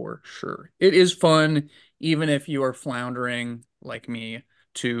game for sure. It is fun, even if you are floundering like me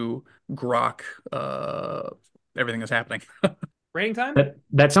to grok everything that's happening. Rating time?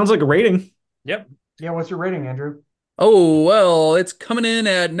 That sounds like a rating. Yep. Yeah, what's your rating, Andrew? Oh, well, it's coming in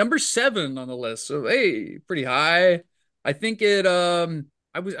at number 7 on the list. So hey, pretty high. I think it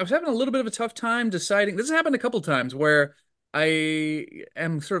I was having a little bit of a tough time deciding. This has happened a couple times where I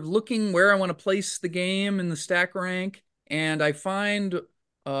am sort of looking where I want to place the game in the stack rank, and I find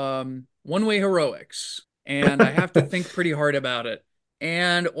One Way Heroics, and I have to think pretty hard about it.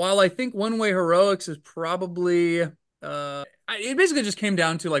 And while I think One Way Heroics is probably it basically just came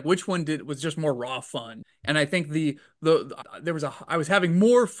down to like which one was just more raw fun. And I think I was having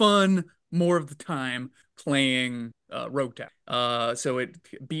more fun more of the time playing Rogue Tower. So it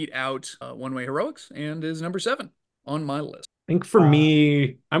beat out One Way Heroics and is number 7 on my list. I think for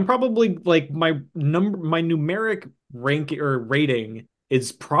me, I'm probably like my numeric rank or rating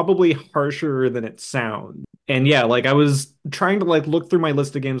is probably harsher than it sounds. And yeah, like I was trying to like look through my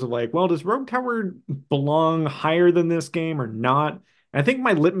list of games of like, well, does Rogue Tower belong higher than this game or not? And I think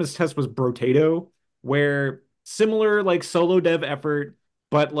my litmus test was Brotato, where similar like solo dev effort,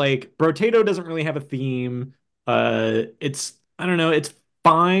 but like Brotato doesn't really have a theme. It's I don't know, it's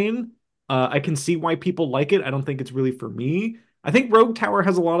fine. I can see why people like it. I don't think it's really for me. I think Rogue Tower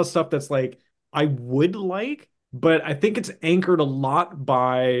has a lot of stuff that's like I would like, but I think it's anchored a lot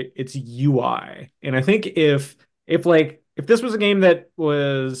by its UI. And I think if this was a game that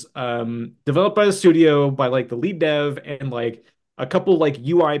was developed by the studio by like the lead dev and like a couple like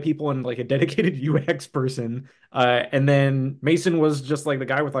UI people and like a dedicated UX person, and then Mason was just like the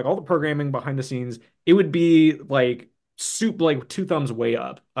guy with like all the programming behind the scenes, it would be like soup like 2 thumbs way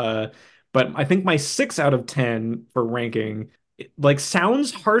up. But I think my 6 out of 10 for ranking like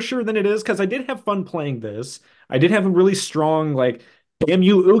sounds harsher than it is because I did have fun playing this. I did have a really strong like, damn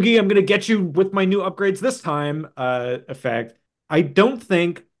you, Oogie, I'm gonna get you with my new upgrades this time effect. I don't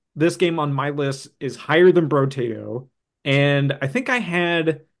think this game on my list is higher than Brotato. and I think I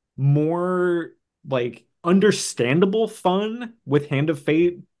had more like understandable fun with Hand of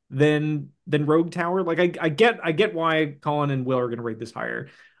Fate than Rogue Tower. Like I get why Colin and Will are gonna rate this higher.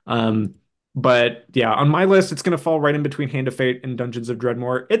 Um, but yeah, on my list, it's gonna fall right in between Hand of Fate and Dungeons of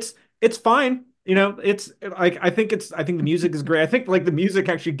Dreadmore. It's fine. You know, it's like I think the music is great. I think like the music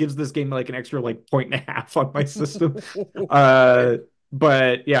actually gives this game like an extra like point and a half on my system. Uh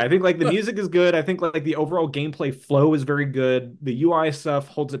but yeah, I think like the music is good. I think like the overall gameplay flow is very good. The UI stuff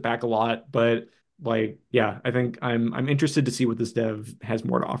holds it back a lot, but like yeah, I think I'm interested to see what this dev has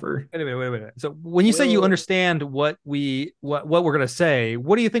more to offer. Wait. So when you say you Will understand what we're gonna say,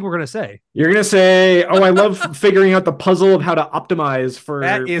 what do you think we're gonna say? You're gonna say, "Oh, I love figuring out the puzzle of how to optimize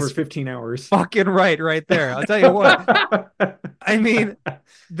That for is 15 hours." fucking right there. I'll tell you what. I mean,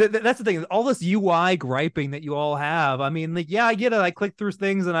 that's the thing. All this UI griping that you all have. I mean, like, yeah, I get it. I clicked through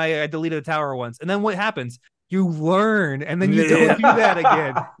things and I deleted a tower once, and then what happens? You learn, and then you don't do that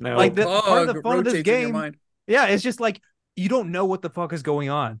again. Like No. the part of the fun of this rotates in your game, mind. yeah, it's just like you don't know what the fuck is going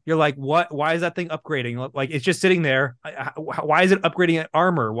on. You're like, what? Why is that thing upgrading? Like, it's just sitting there. Why is it upgrading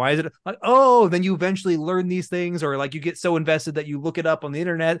armor? Why is it like, oh, then you eventually learn these things, or like you get so invested that you look it up on the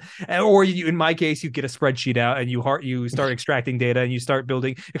internet, or you, in my case, you get a spreadsheet out and you start extracting data and you start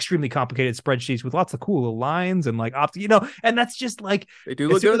building extremely complicated spreadsheets with lots of cool little lines and like and that's just like They do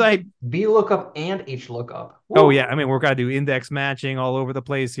as look soon as good. I VLOOKUP and HLOOKUP. Oh Woo. yeah, I mean we're gonna do index matching all over the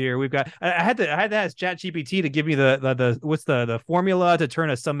place here. We've got I had to ask ChatGPT to give me the what's the formula to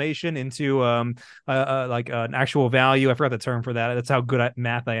turn a summation into like an actual value. I forgot the term for that. That's how good at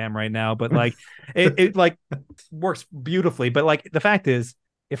math I am right now. But like it like works beautifully. But like the fact is,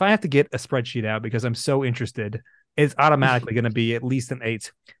 if I have to get a spreadsheet out because I'm so interested, it's automatically going to be at least an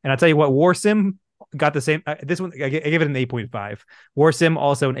 8. And I'll tell you what, War Sim got the same. This one I gave it an 8.5. War Sim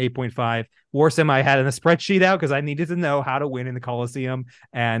also an 8.5. War Sim I had in a spreadsheet out because I needed to know how to win in the Coliseum,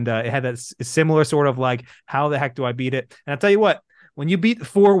 and it had that similar sort of like how the heck do I beat it? And I'll tell you what, when you beat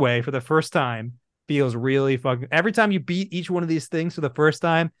 4-way for the first time, feels really fucking. Every time you beat each one of these things for the first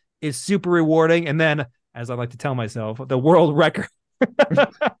time is super rewarding, and then as I like to tell myself, the world record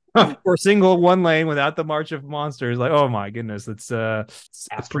for single one lane without the march of monsters. Like, oh my goodness, it's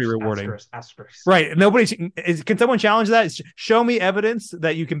pretty rewarding. Asterisk. Right. Nobody can someone challenge that? Show me evidence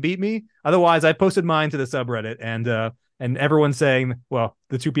that you can beat me. Otherwise, I posted mine to the subreddit and everyone's saying, well,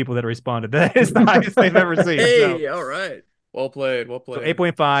 the 2 people that responded, that is the highest they've ever seen. Hey, all right. Well played. Well So played.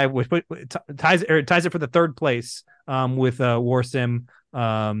 8.5, which ties it for the 3rd place with War Sim.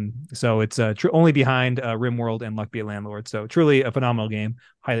 So it's only behind RimWorld and Luck Be a Landlord. So truly a phenomenal game.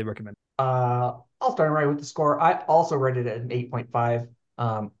 Highly recommend. I'll start right with the score. I also rated it an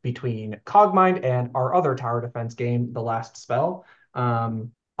 8.5 between Cogmind and our other tower defense game, The Last Spell.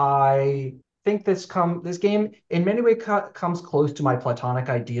 I think this game in many ways comes close to my platonic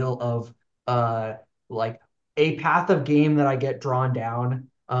ideal of like a path of game that I get drawn down.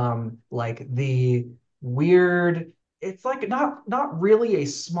 Like the weird, it's like not really a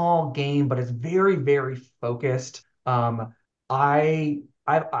small game, but it's very, very focused. I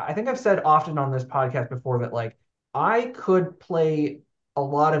think I've said often on this podcast before that like I could play a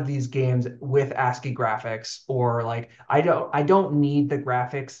lot of these games with ASCII graphics, or like I don't need the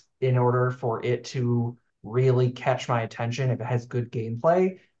graphics in order for it to really catch my attention if it has good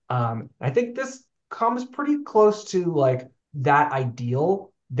gameplay. I think this comes pretty close to like that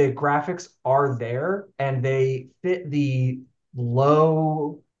ideal. The graphics are there and they fit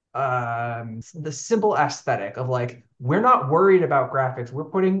low the simple aesthetic of like we're not worried about graphics. We're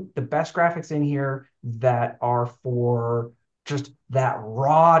putting the best graphics in here that are for just that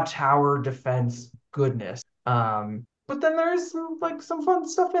raw tower defense goodness. But then there's some fun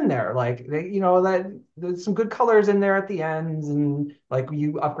stuff in there, like that there's some good colors in there at the ends, and like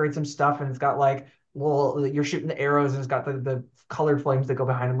you upgrade some stuff, and it's got like well you're shooting the arrows, and it's got the colored flames that go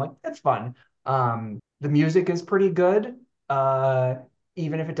behind them. Like it's fun. The music is pretty good.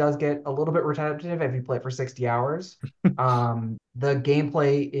 Even if it does get a little bit repetitive if you play it for 60 hours. The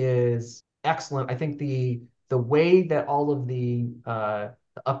gameplay is excellent. I think the way that all of the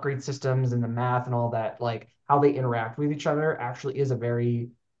upgrade systems and the math and all that, like how they interact with each other, actually is a very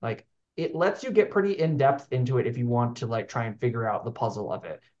like it lets you get pretty in depth into it if you want to like try and figure out the puzzle of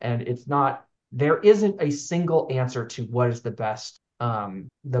it. And it's not there isn't a single answer to what is the best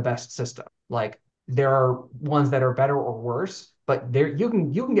system. Like there are ones that are better or worse, but there you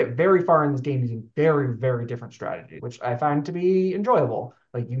can get very far in this game using very, very different strategies, which I find to be enjoyable.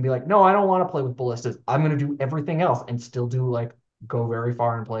 Like you can be like, no, I don't want to play with ballistas. I'm gonna do everything else and still do like go very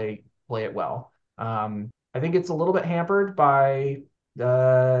far and play it well. I think it's a little bit hampered by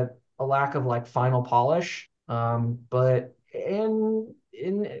a lack of like final polish. But in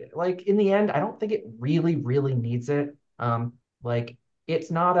the end, I don't think it really needs it. Like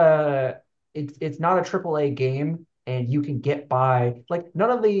it's not a it's not a AAA game, and you can get by. Like none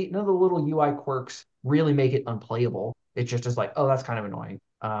of the little UI quirks really make it unplayable. It's just like, oh, that's kind of annoying.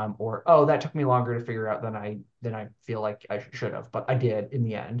 Or oh, that took me longer to figure out than I feel like I should have, but I did in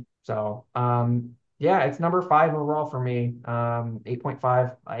the end. So yeah, it's number 5 overall for me.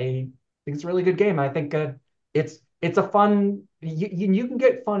 8.5. I think it's a really good game. I think it's a fun you can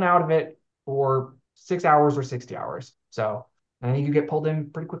get fun out of it for 6 hours or 60 hours. So I think you get pulled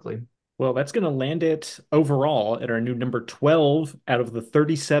in pretty quickly. Well, that's going to land it overall at our new number 12 out of the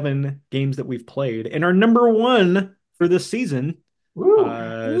 37 games that we've played, and our number 1 for this season. Woo!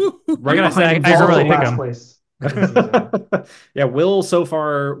 Right gonna say, behind I Also really pick last him. place of the season. Yeah, Will so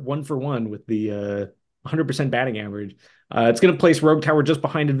far 1 for 1 with the 100% batting average. It's going to place Rogue Tower just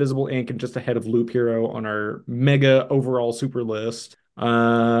behind Invisible Ink and just ahead of Loop Hero on our mega overall super list.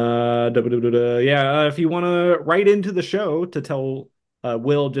 Yeah, if you want to write into the show to tell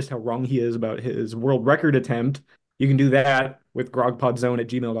Will just how wrong he is about his world record attempt, you can do that with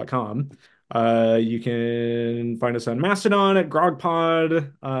grogpodzone@gmail.com. You can find us on Mastodon at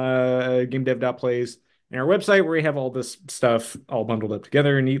grogpod, gamedev.place, and our website where we have all this stuff all bundled up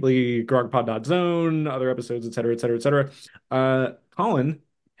together neatly, grogpod.zone, other episodes, etc., etc., etc. Colin,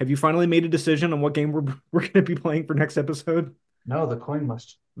 have you finally made a decision on what game we're going to be playing for next episode? No, the coin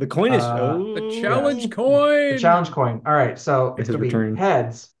must. The coin is The Yes. challenge The coin. challenge coin. All right, so It it's has gonna be returned.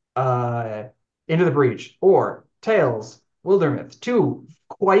 heads, Into the Breach, or tails, Wildermyth. Two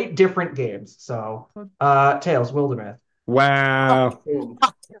quite different games. So, tails, Wildermyth. Wow.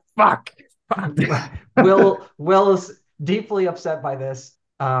 Fuck. Will is deeply upset by this.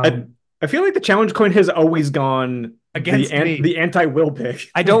 I feel like the challenge coin has always gone Against me. the anti-will pick.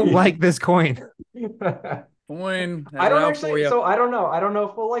 I don't like this coin. Coin. I don't Out for actually, you. so I don't know. I don't know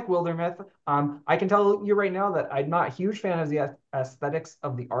if we'll like Wildermyth. I can tell you right now that I'm not a huge fan of the aesthetics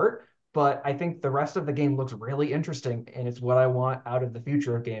of the art, but I think the rest of the game looks really interesting, and it's what I want out of the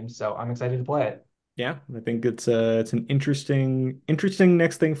future of games. So I'm excited to play it. Yeah, I think it's an interesting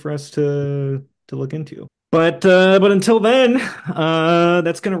next thing for us to look into. But until then,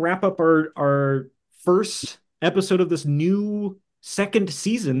 that's gonna wrap up our first episode of this new second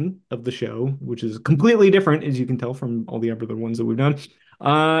season of the show, which is completely different, as you can tell from all the other ones that we've done.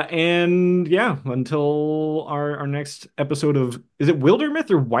 And yeah, until our next episode of, is it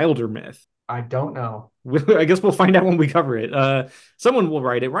Wildermyth or Wildermyth? I don't know. I guess we'll find out when we cover it. Someone will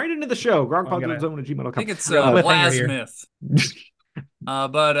write it right into the show. gonna- grogpodzone@gmail.com. I think it's cliffhanger Last here. Myth.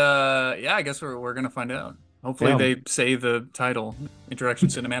 But yeah, I guess we're gonna find out. Hopefully Yeah. they say the title, Introduction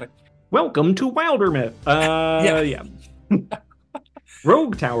Cinematic. Welcome to Wildermyth. Yeah.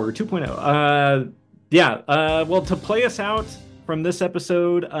 Rogue Tower 2.0. Well, to play us out from this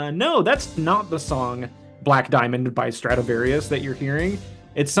episode, no, that's not the song Black Diamond by Stratovarius that you're hearing.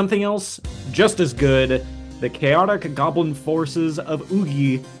 It's something else just as good. The chaotic goblin forces of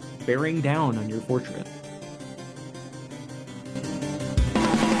Oogie bearing down on your fortress.